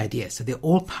 So you get the idea. So they're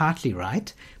all partly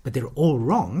right, but they're all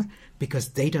wrong because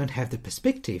they don't have the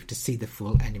perspective to see the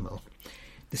full animal.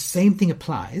 The same thing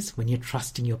applies when you're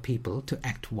trusting your people to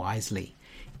act wisely.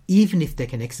 Even if they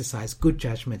can exercise good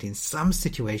judgment in some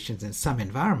situations and some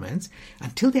environments,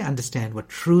 until they understand what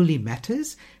truly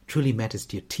matters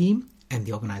to your team and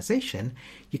the organization,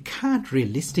 you can't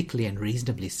realistically and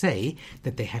reasonably say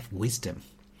that they have wisdom.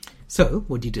 So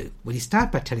what do? Well, you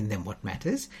start by telling them what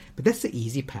matters, but that's the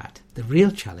easy part. The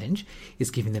real challenge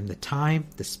is giving them the time,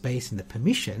 the space, and the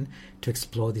permission to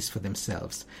explore this for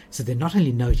themselves. So they not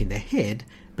only know it in their head,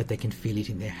 but they can feel it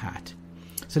in their heart.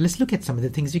 So let's look at some of the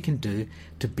things you can do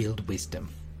to build wisdom.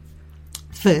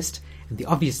 First, and the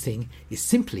obvious thing, is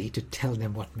simply to tell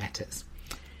them what matters.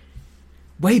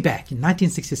 Way back in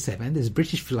 1967, there's a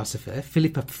British philosopher,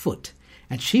 Philippa Foot,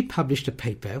 and she published a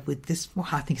paper with this, well,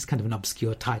 I think it's kind of an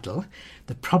obscure title,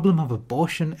 The Problem of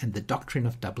Abortion and the Doctrine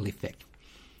of Double Effect.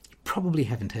 You probably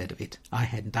haven't heard of it. I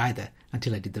hadn't either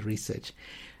until I did the research.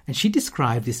 And she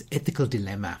described this ethical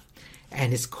dilemma,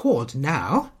 and it's called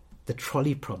now the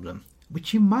trolley problem,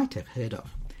 which you might have heard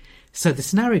of. So the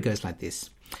scenario goes like this.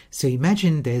 So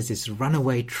imagine there's this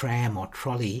runaway tram or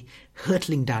trolley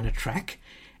hurtling down a track,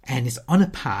 and it's on a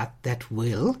path that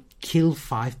will kill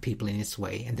 5 people in its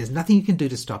way, and there's nothing you can do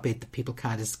to stop it. The people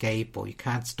can't escape, or you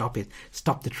can't stop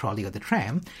the trolley or the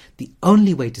tram. The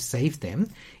only way to save them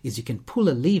is you can pull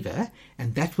a lever,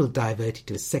 and that will divert it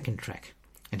to a second track,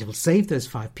 and it will save those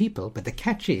 5 people. But the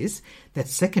catch is that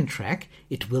second track,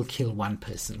 it will kill 1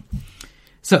 person.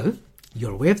 So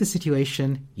you're aware of the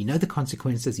situation, you know the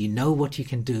consequences, you know what you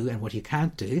can do and what you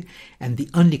can't do, and the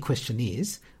only question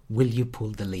is, will you pull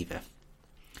the lever?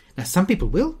 Now, some people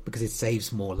will, because it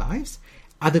saves more lives.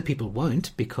 Other people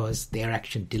won't, because their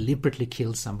action deliberately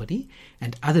kills somebody,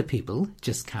 and other people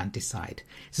just can't decide.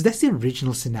 So that's the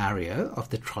original scenario of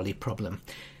the trolley problem.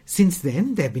 Since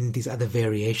then, there have been these other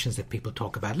variations that people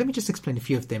talk about. Let me just explain a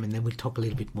few of them, and then we'll talk a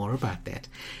little bit more about that.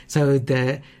 So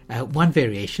the one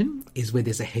variation is where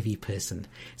there's a heavy person.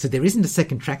 So there isn't a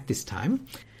second track this time,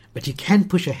 But you can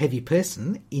push a heavy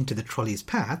person into the trolley's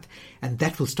path, and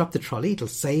that will stop the trolley. It'll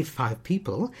save 5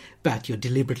 people, but you're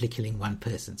deliberately killing 1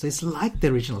 person. So it's like the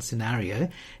original scenario,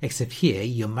 except here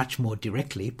you're much more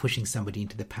directly pushing somebody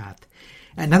into the path.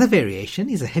 Another variation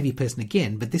is a heavy person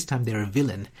again, but this time they're a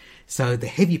villain. So the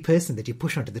heavy person that you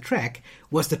push onto the track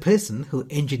was the person who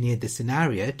engineered the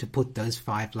scenario to put those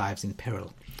 5 lives in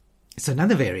peril. So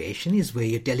another variation is where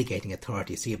you're delegating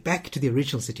authority. So you're back to the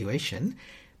original situation,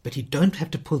 but you don't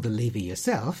have to pull the lever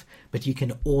yourself, but you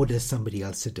can order somebody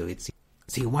else to do it.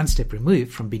 So you're one step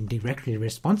removed from being directly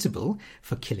responsible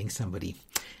for killing somebody.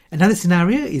 Another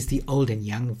scenario is the old and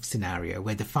young scenario,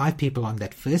 where the 5 people on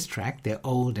that first track, they're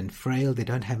old and frail, they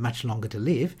don't have much longer to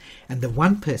live, and the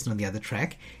 1 person on the other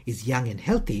track is young and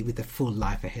healthy with a full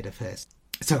life ahead of her.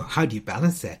 So how do you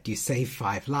balance that? Do you save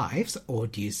 5 lives, or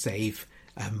do you save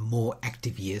more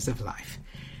active years of life?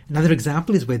 Another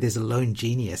example is where there's a lone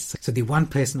genius. So the 1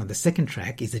 person on the second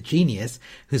track is a genius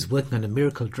who's working on a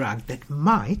miracle drug that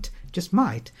might, just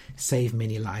might, save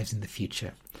many lives in the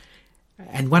future.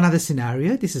 And one other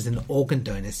scenario, this is an organ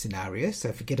donor scenario.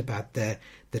 So forget about the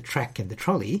track and the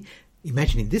trolley.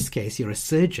 Imagine in this case, you're a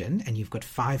surgeon and you've got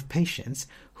 5 patients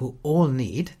who all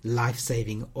need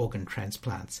life-saving organ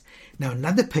transplants. Now,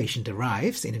 another patient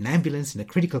arrives in an ambulance in a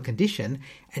critical condition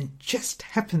and just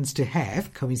happens to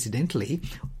have, coincidentally,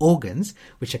 organs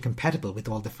which are compatible with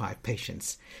all the 5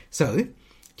 patients. So,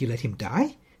 do you let him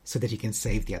die so that you can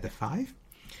save the other 5?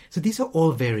 So these are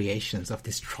all variations of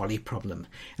this trolley problem.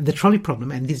 And the trolley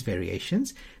problem and these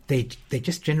variations, they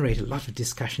just generate a lot of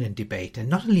discussion and debate, and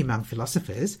not only among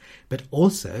philosophers, but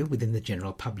also within the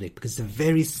general public, because it's a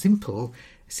very simple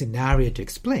scenario to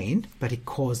explain, but it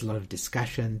caused a lot of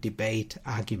discussion, debate,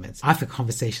 arguments. I've had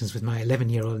conversations with my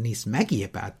 11-year-old niece Maggie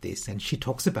about this, and she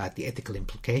talks about the ethical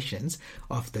implications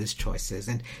of those choices.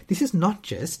 And this is not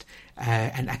just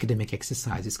an academic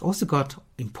exercise. It's also got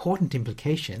important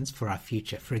implications for our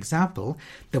future. For example,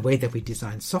 the way that we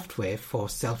design software for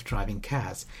self-driving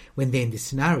cars. When they're in this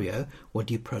scenario, what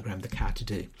do you program the car to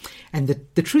do? And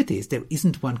the truth is there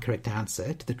isn't one correct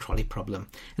answer to the trolley problem.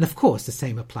 And of course, the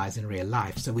same applies in real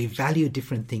life. So we value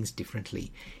different things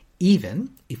differently,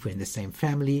 even if we're in the same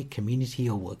family, community,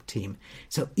 or work team.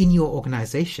 So in your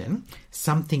organization,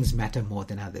 some things matter more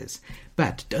than others.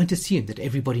 But don't assume that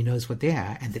everybody knows what they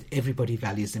are and that everybody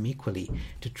values them equally.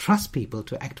 To trust people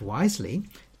to act wisely,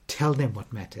 tell them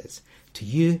what matters to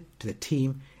you, to the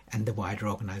team, and the wider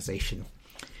organization.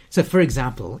 So, for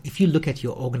example, if you look at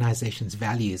your organization's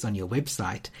values on your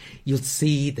website, you'll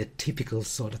see the typical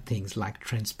sort of things like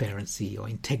transparency or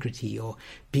integrity or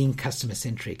being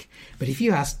customer-centric. But if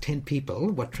you ask 10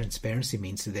 people what transparency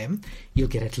means to them, you'll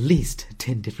get at least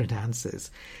 10 different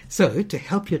answers. So, to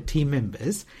help your team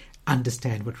members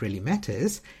understand what really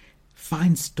matters,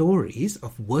 find stories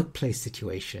of workplace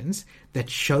situations that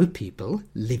show people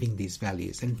living these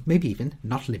values and maybe even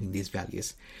not living these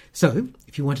values. So,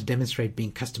 if you want to demonstrate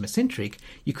being customer-centric,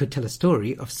 you could tell a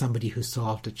story of somebody who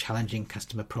solved a challenging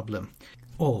customer problem.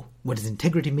 Or, what does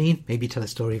integrity mean? Maybe tell a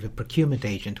story of a procurement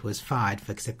agent who was fired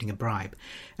for accepting a bribe.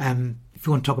 If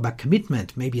you want to talk about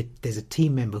commitment, maybe there's a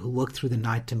team member who worked through the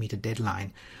night to meet a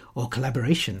deadline. Or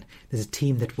collaboration, there's a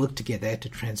team that worked together to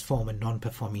transform a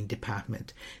non-performing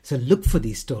department. So look for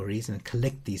these stories and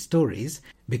collect these stories,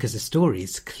 because the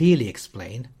stories clearly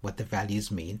explain what the values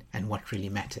mean and what really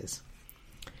matters.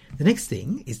 The next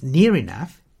thing is near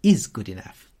enough is good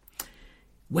enough.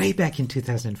 Way back in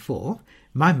 2004,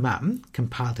 my mum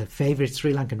compiled her favourite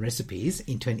Sri Lankan recipes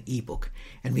into an ebook,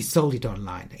 and we sold it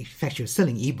online. In fact, she was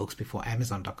selling ebooks before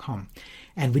Amazon.com.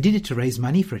 And we did it to raise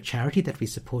money for a charity that we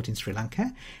support in Sri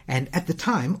Lanka. And at the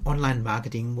time, online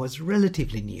marketing was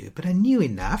relatively new, but I knew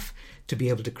enough to be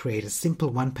able to create a simple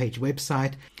one-page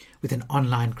website with an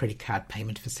online credit card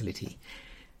payment facility.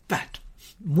 But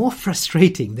more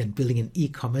frustrating than building an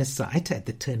e-commerce site at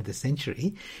the turn of the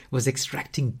century was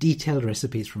extracting detailed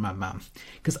recipes from my mum,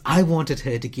 because I wanted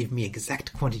her to give me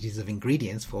exact quantities of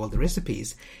ingredients for all the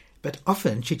recipes, but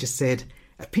often she just said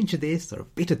a pinch of this or a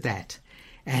bit of that.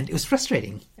 And it was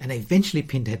frustrating, and I eventually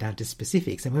pinned her down to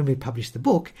specifics. And when we published the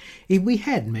book, we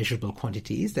had measurable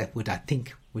quantities that I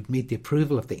think would meet the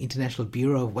approval of the International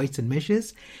Bureau of Weights and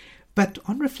Measures. But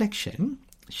on reflection,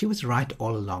 she was right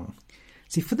all along.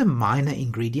 See, for the minor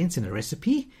ingredients in a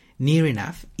recipe, near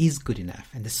enough is good enough,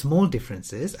 and the small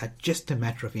differences are just a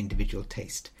matter of individual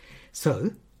taste.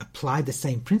 So, apply the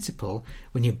same principle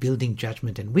when you're building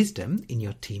judgment and wisdom in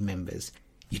your team members.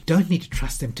 You don't need to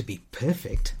trust them to be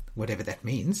perfect, whatever that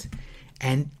means,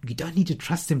 and you don't need to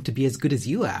trust them to be as good as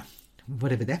you are,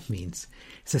 whatever that means.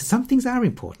 So some things are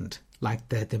important, like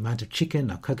the amount of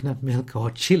chicken or coconut milk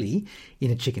or chili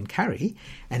in a chicken curry.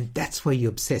 And that's where you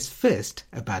obsess first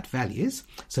about values,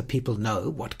 so people know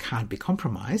what can't be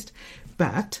compromised.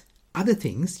 But other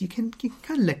things you can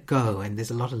kind of let go, and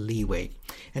there's a lot of leeway.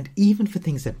 And even for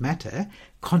things that matter,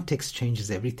 context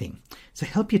changes everything. So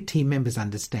help your team members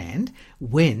understand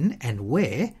when and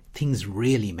where things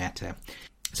really matter.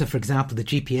 So for example, the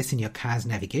GPS in your car's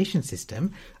navigation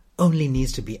system only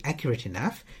needs to be accurate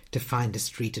enough to find a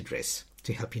street address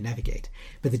to help you navigate.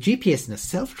 But the GPS in a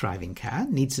self-driving car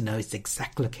needs to know its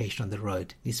exact location on the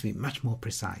road. It needs to be much more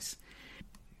precise.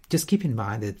 Just keep in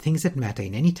mind that things that matter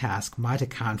in any task might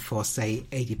account for, say,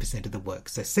 80% of the work.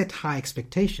 So set high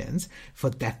expectations for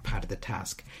that part of the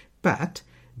task, but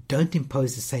don't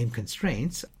impose the same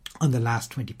constraints on the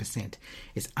last 20%.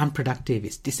 It's unproductive,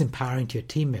 it's disempowering to your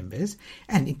team members,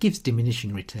 and it gives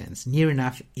diminishing returns. Near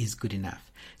enough is good enough.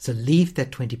 So leave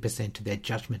that 20% to their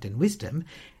judgment and wisdom,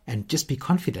 and just be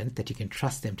confident that you can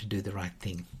trust them to do the right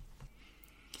thing.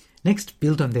 Next,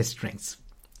 build on their strengths.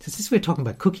 So since we're talking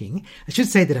about cooking, I should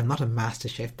say that I'm not a master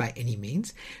chef by any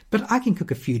means, but I can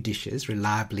cook a few dishes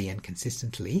reliably and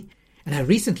consistently. And I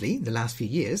recently, in the last few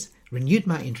years, renewed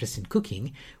my interest in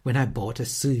cooking when I bought a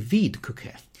sous vide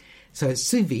cooker. So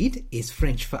sous vide is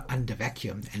French for under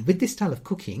vacuum. And with this style of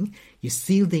cooking, you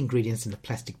seal the ingredients in a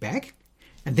plastic bag,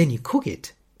 and then you cook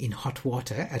it in hot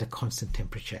water at a constant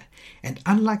temperature. And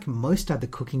unlike most other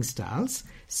cooking styles,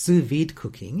 sous vide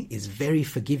cooking is very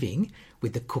forgiving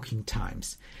with the cooking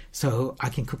times. So I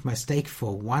can cook my steak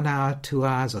for 1 hour, 2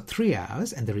 hours, or 3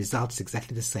 hours, and the result's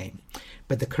exactly the same.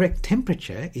 But the correct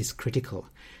temperature is critical.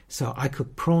 So I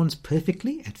cook prawns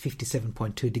perfectly at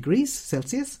 57.2 degrees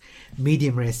Celsius,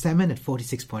 medium rare salmon at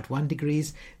 46.1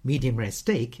 degrees, medium rare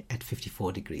steak at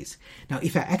 54 degrees. Now,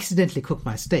 if I accidentally cook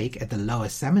my steak at the lower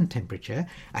salmon temperature,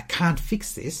 I can't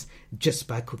fix this just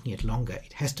by cooking it longer.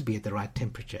 It has to be at the right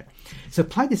temperature. So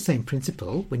apply the same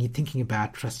principle when you're thinking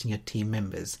about trusting your team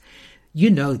members. You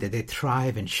know that they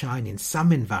thrive and shine in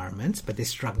some environments, but they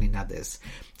struggle in others.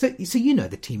 So you know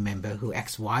the team member who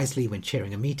acts wisely when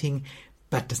chairing a meeting,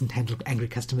 but doesn't handle angry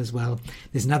customers well.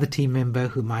 There's another team member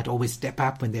who might always step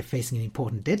up when they're facing an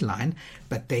important deadline,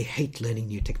 but they hate learning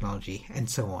new technology, and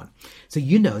so on. So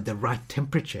you know the right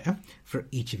temperature for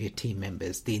each of your team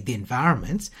members, the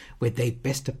environments where they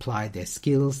best apply their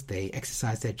skills, they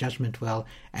exercise their judgment well,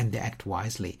 and they act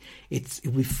wisely. It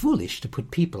would be foolish to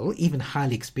put people, even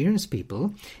highly experienced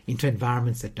people, into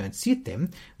environments that don't suit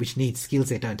them, which need skills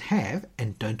they don't have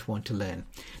and don't want to learn.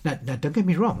 Now don't get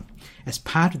me wrong. As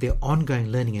part of their ongoing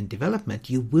learning and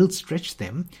development, you will stretch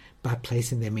them by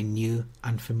placing them in new,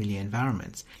 unfamiliar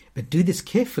environments. But do this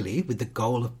carefully with the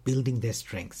goal of building their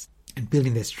strengths. And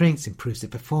building their strengths improves their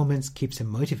performance, keeps them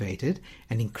motivated,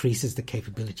 and increases the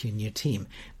capability in your team.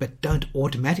 But don't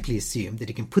automatically assume that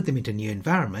you can put them into a new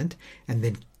environment and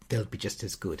then they'll be just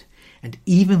as good. And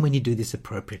even when you do this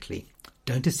appropriately,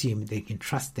 don't assume that you can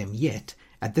trust them yet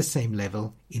at the same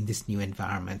level in this new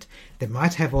environment. They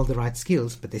might have all the right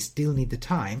skills, but they still need the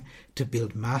time to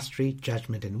build mastery,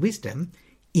 judgment, and wisdom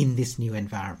in this new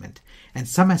environment. And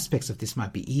some aspects of this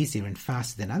might be easier and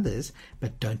faster than others,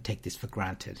 but don't take this for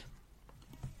granted.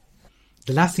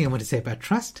 The last thing I want to say about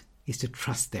trust is to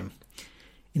trust them.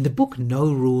 In the book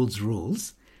No Rules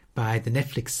Rules by the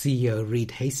Netflix CEO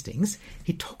Reed Hastings,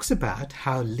 he talks about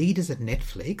how leaders at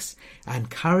Netflix are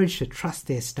encouraged to trust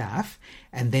their staff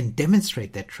and then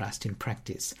demonstrate that trust in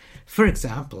practice. For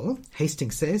example,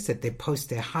 Hastings says that they post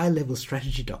their high-level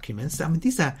strategy documents. I mean,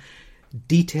 these are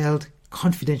detailed,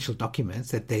 confidential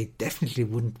documents that they definitely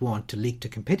wouldn't want to leak to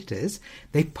competitors.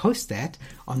 They post that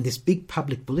on this big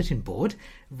public bulletin board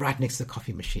right next to the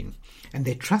coffee machine. And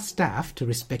they trust staff to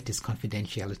respect its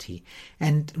confidentiality.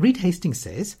 And Reed Hastings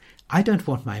says, I don't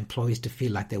want my employees to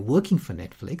feel like they're working for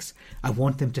Netflix. I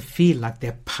want them to feel like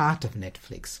they're part of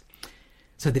Netflix.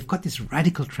 So they've got this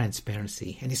radical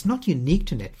transparency. And it's not unique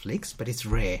to Netflix, but it's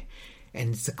rare.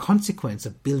 And it's a consequence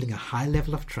of building a high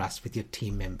level of trust with your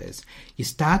team members. You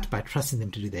start by trusting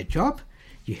them to do their job,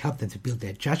 you help them to build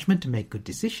their judgment to make good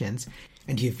decisions,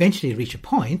 and you eventually reach a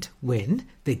point when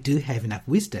they do have enough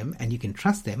wisdom and you can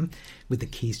trust them with the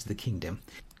keys to the kingdom.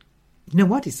 You know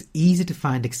what? It's easy to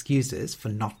find excuses for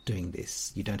not doing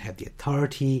this. You don't have the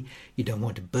authority. You don't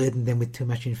want to burden them with too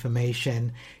much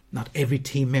information. Not every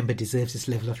team member deserves this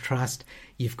level of trust.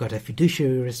 You've got a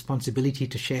fiduciary responsibility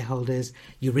to shareholders.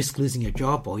 You risk losing your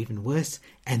job or even worse,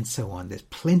 and so on. There's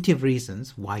plenty of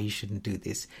reasons why you shouldn't do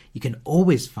this. You can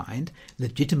always find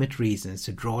legitimate reasons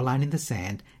to draw a line in the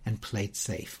sand and play it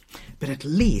safe. But at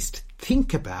least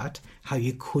think about how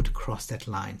you could cross that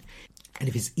line. And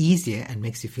if it's easier and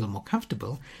makes you feel more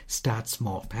comfortable, start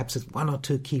small, perhaps with 1 or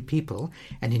 2 key people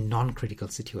and in non-critical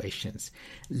situations.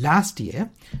 Last year,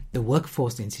 the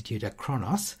Workforce Institute at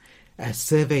Kronos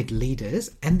surveyed leaders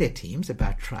and their teams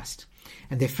about trust.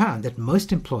 And they found that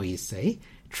most employees say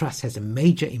trust has a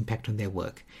major impact on their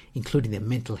work, including their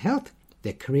mental health,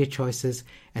 their career choices,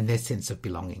 and their sense of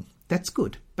belonging. That's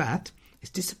good, but it's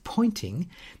disappointing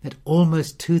that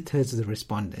almost 2/3 of the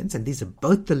respondents, and these are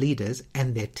both the leaders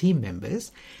and their team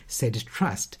members, said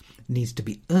trust needs to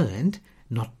be earned,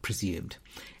 not presumed.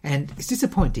 And it's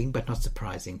disappointing but not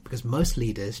surprising, because most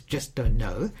leaders just don't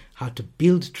know how to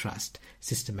build trust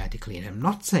systematically. And I'm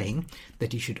not saying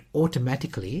that you should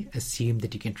automatically assume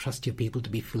that you can trust your people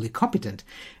to be fully competent,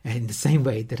 in the same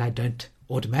way that I don't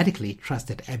automatically trust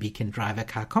that Abby can drive a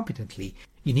car competently.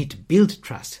 You need to build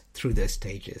trust through those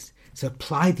stages. So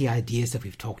apply the ideas that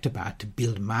we've talked about to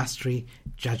build mastery,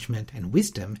 judgment, and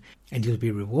wisdom, and you'll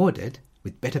be rewarded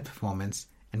with better performance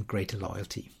and greater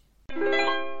loyalty.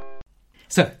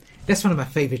 So that's one of my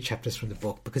favorite chapters from the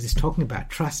book, because it's talking about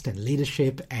trust and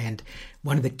leadership and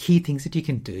one of the key things that you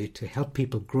can do to help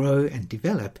people grow and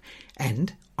develop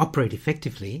and operate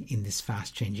effectively in this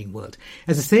fast-changing world.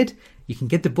 As I said, you can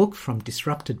get the book from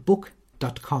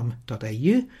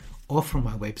disruptedbook.com.au or from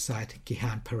my website,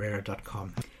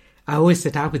 gihanperera.com. I always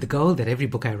set out with the goal that every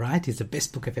book I write is the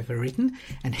best book I've ever written,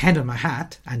 and hand on my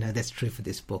heart, I know that's true for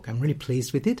this book. I'm really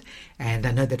pleased with it, and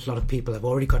I know that a lot of people have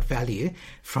already got value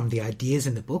from the ideas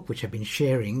in the book, which I've been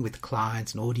sharing with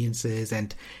clients and audiences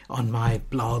and on my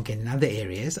blog and in other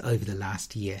areas over the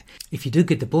last year. If you do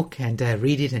get the book and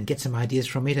read it and get some ideas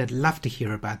from it, I'd love to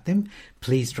hear about them.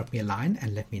 Please drop me a line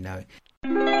and let me know.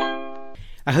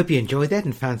 I hope you enjoyed that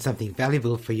and found something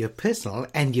valuable for your personal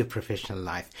and your professional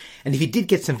life. And if you did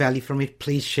get some value from it,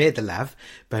 please share the love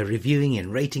by reviewing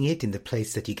and rating it in the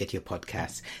place that you get your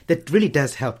podcasts. That really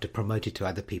does help to promote it to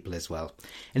other people as well.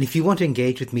 And if you want to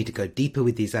engage with me to go deeper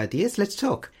with these ideas, let's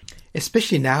talk.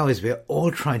 Especially now as we're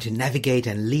all trying to navigate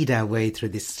and lead our way through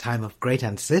this time of great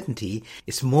uncertainty,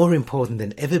 it's more important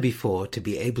than ever before to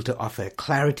be able to offer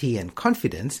clarity and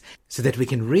confidence so that we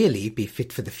can really be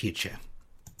fit for the future.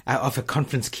 I offer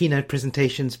conference keynote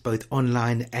presentations, both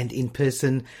online and in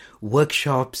person,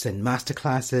 workshops and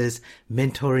masterclasses,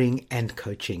 mentoring and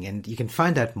coaching. And you can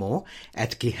find out more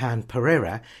at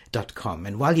gihanperera.com.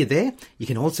 And while you're there, you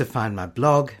can also find my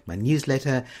blog, my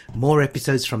newsletter, more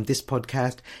episodes from this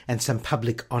podcast, and some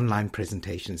public online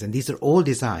presentations. And these are all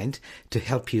designed to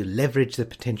help you leverage the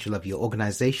potential of your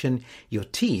organization, your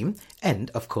team,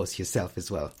 and of course yourself as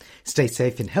well. Stay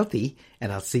safe and healthy,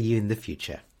 and I'll see you in the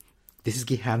future. This is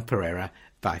Gihan Perera.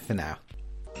 Bye for now.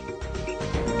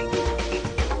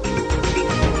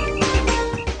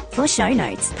 For show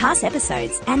notes, past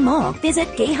episodes, and more, visit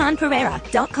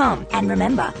gihanperera.com. And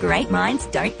remember, great minds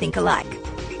don't think alike.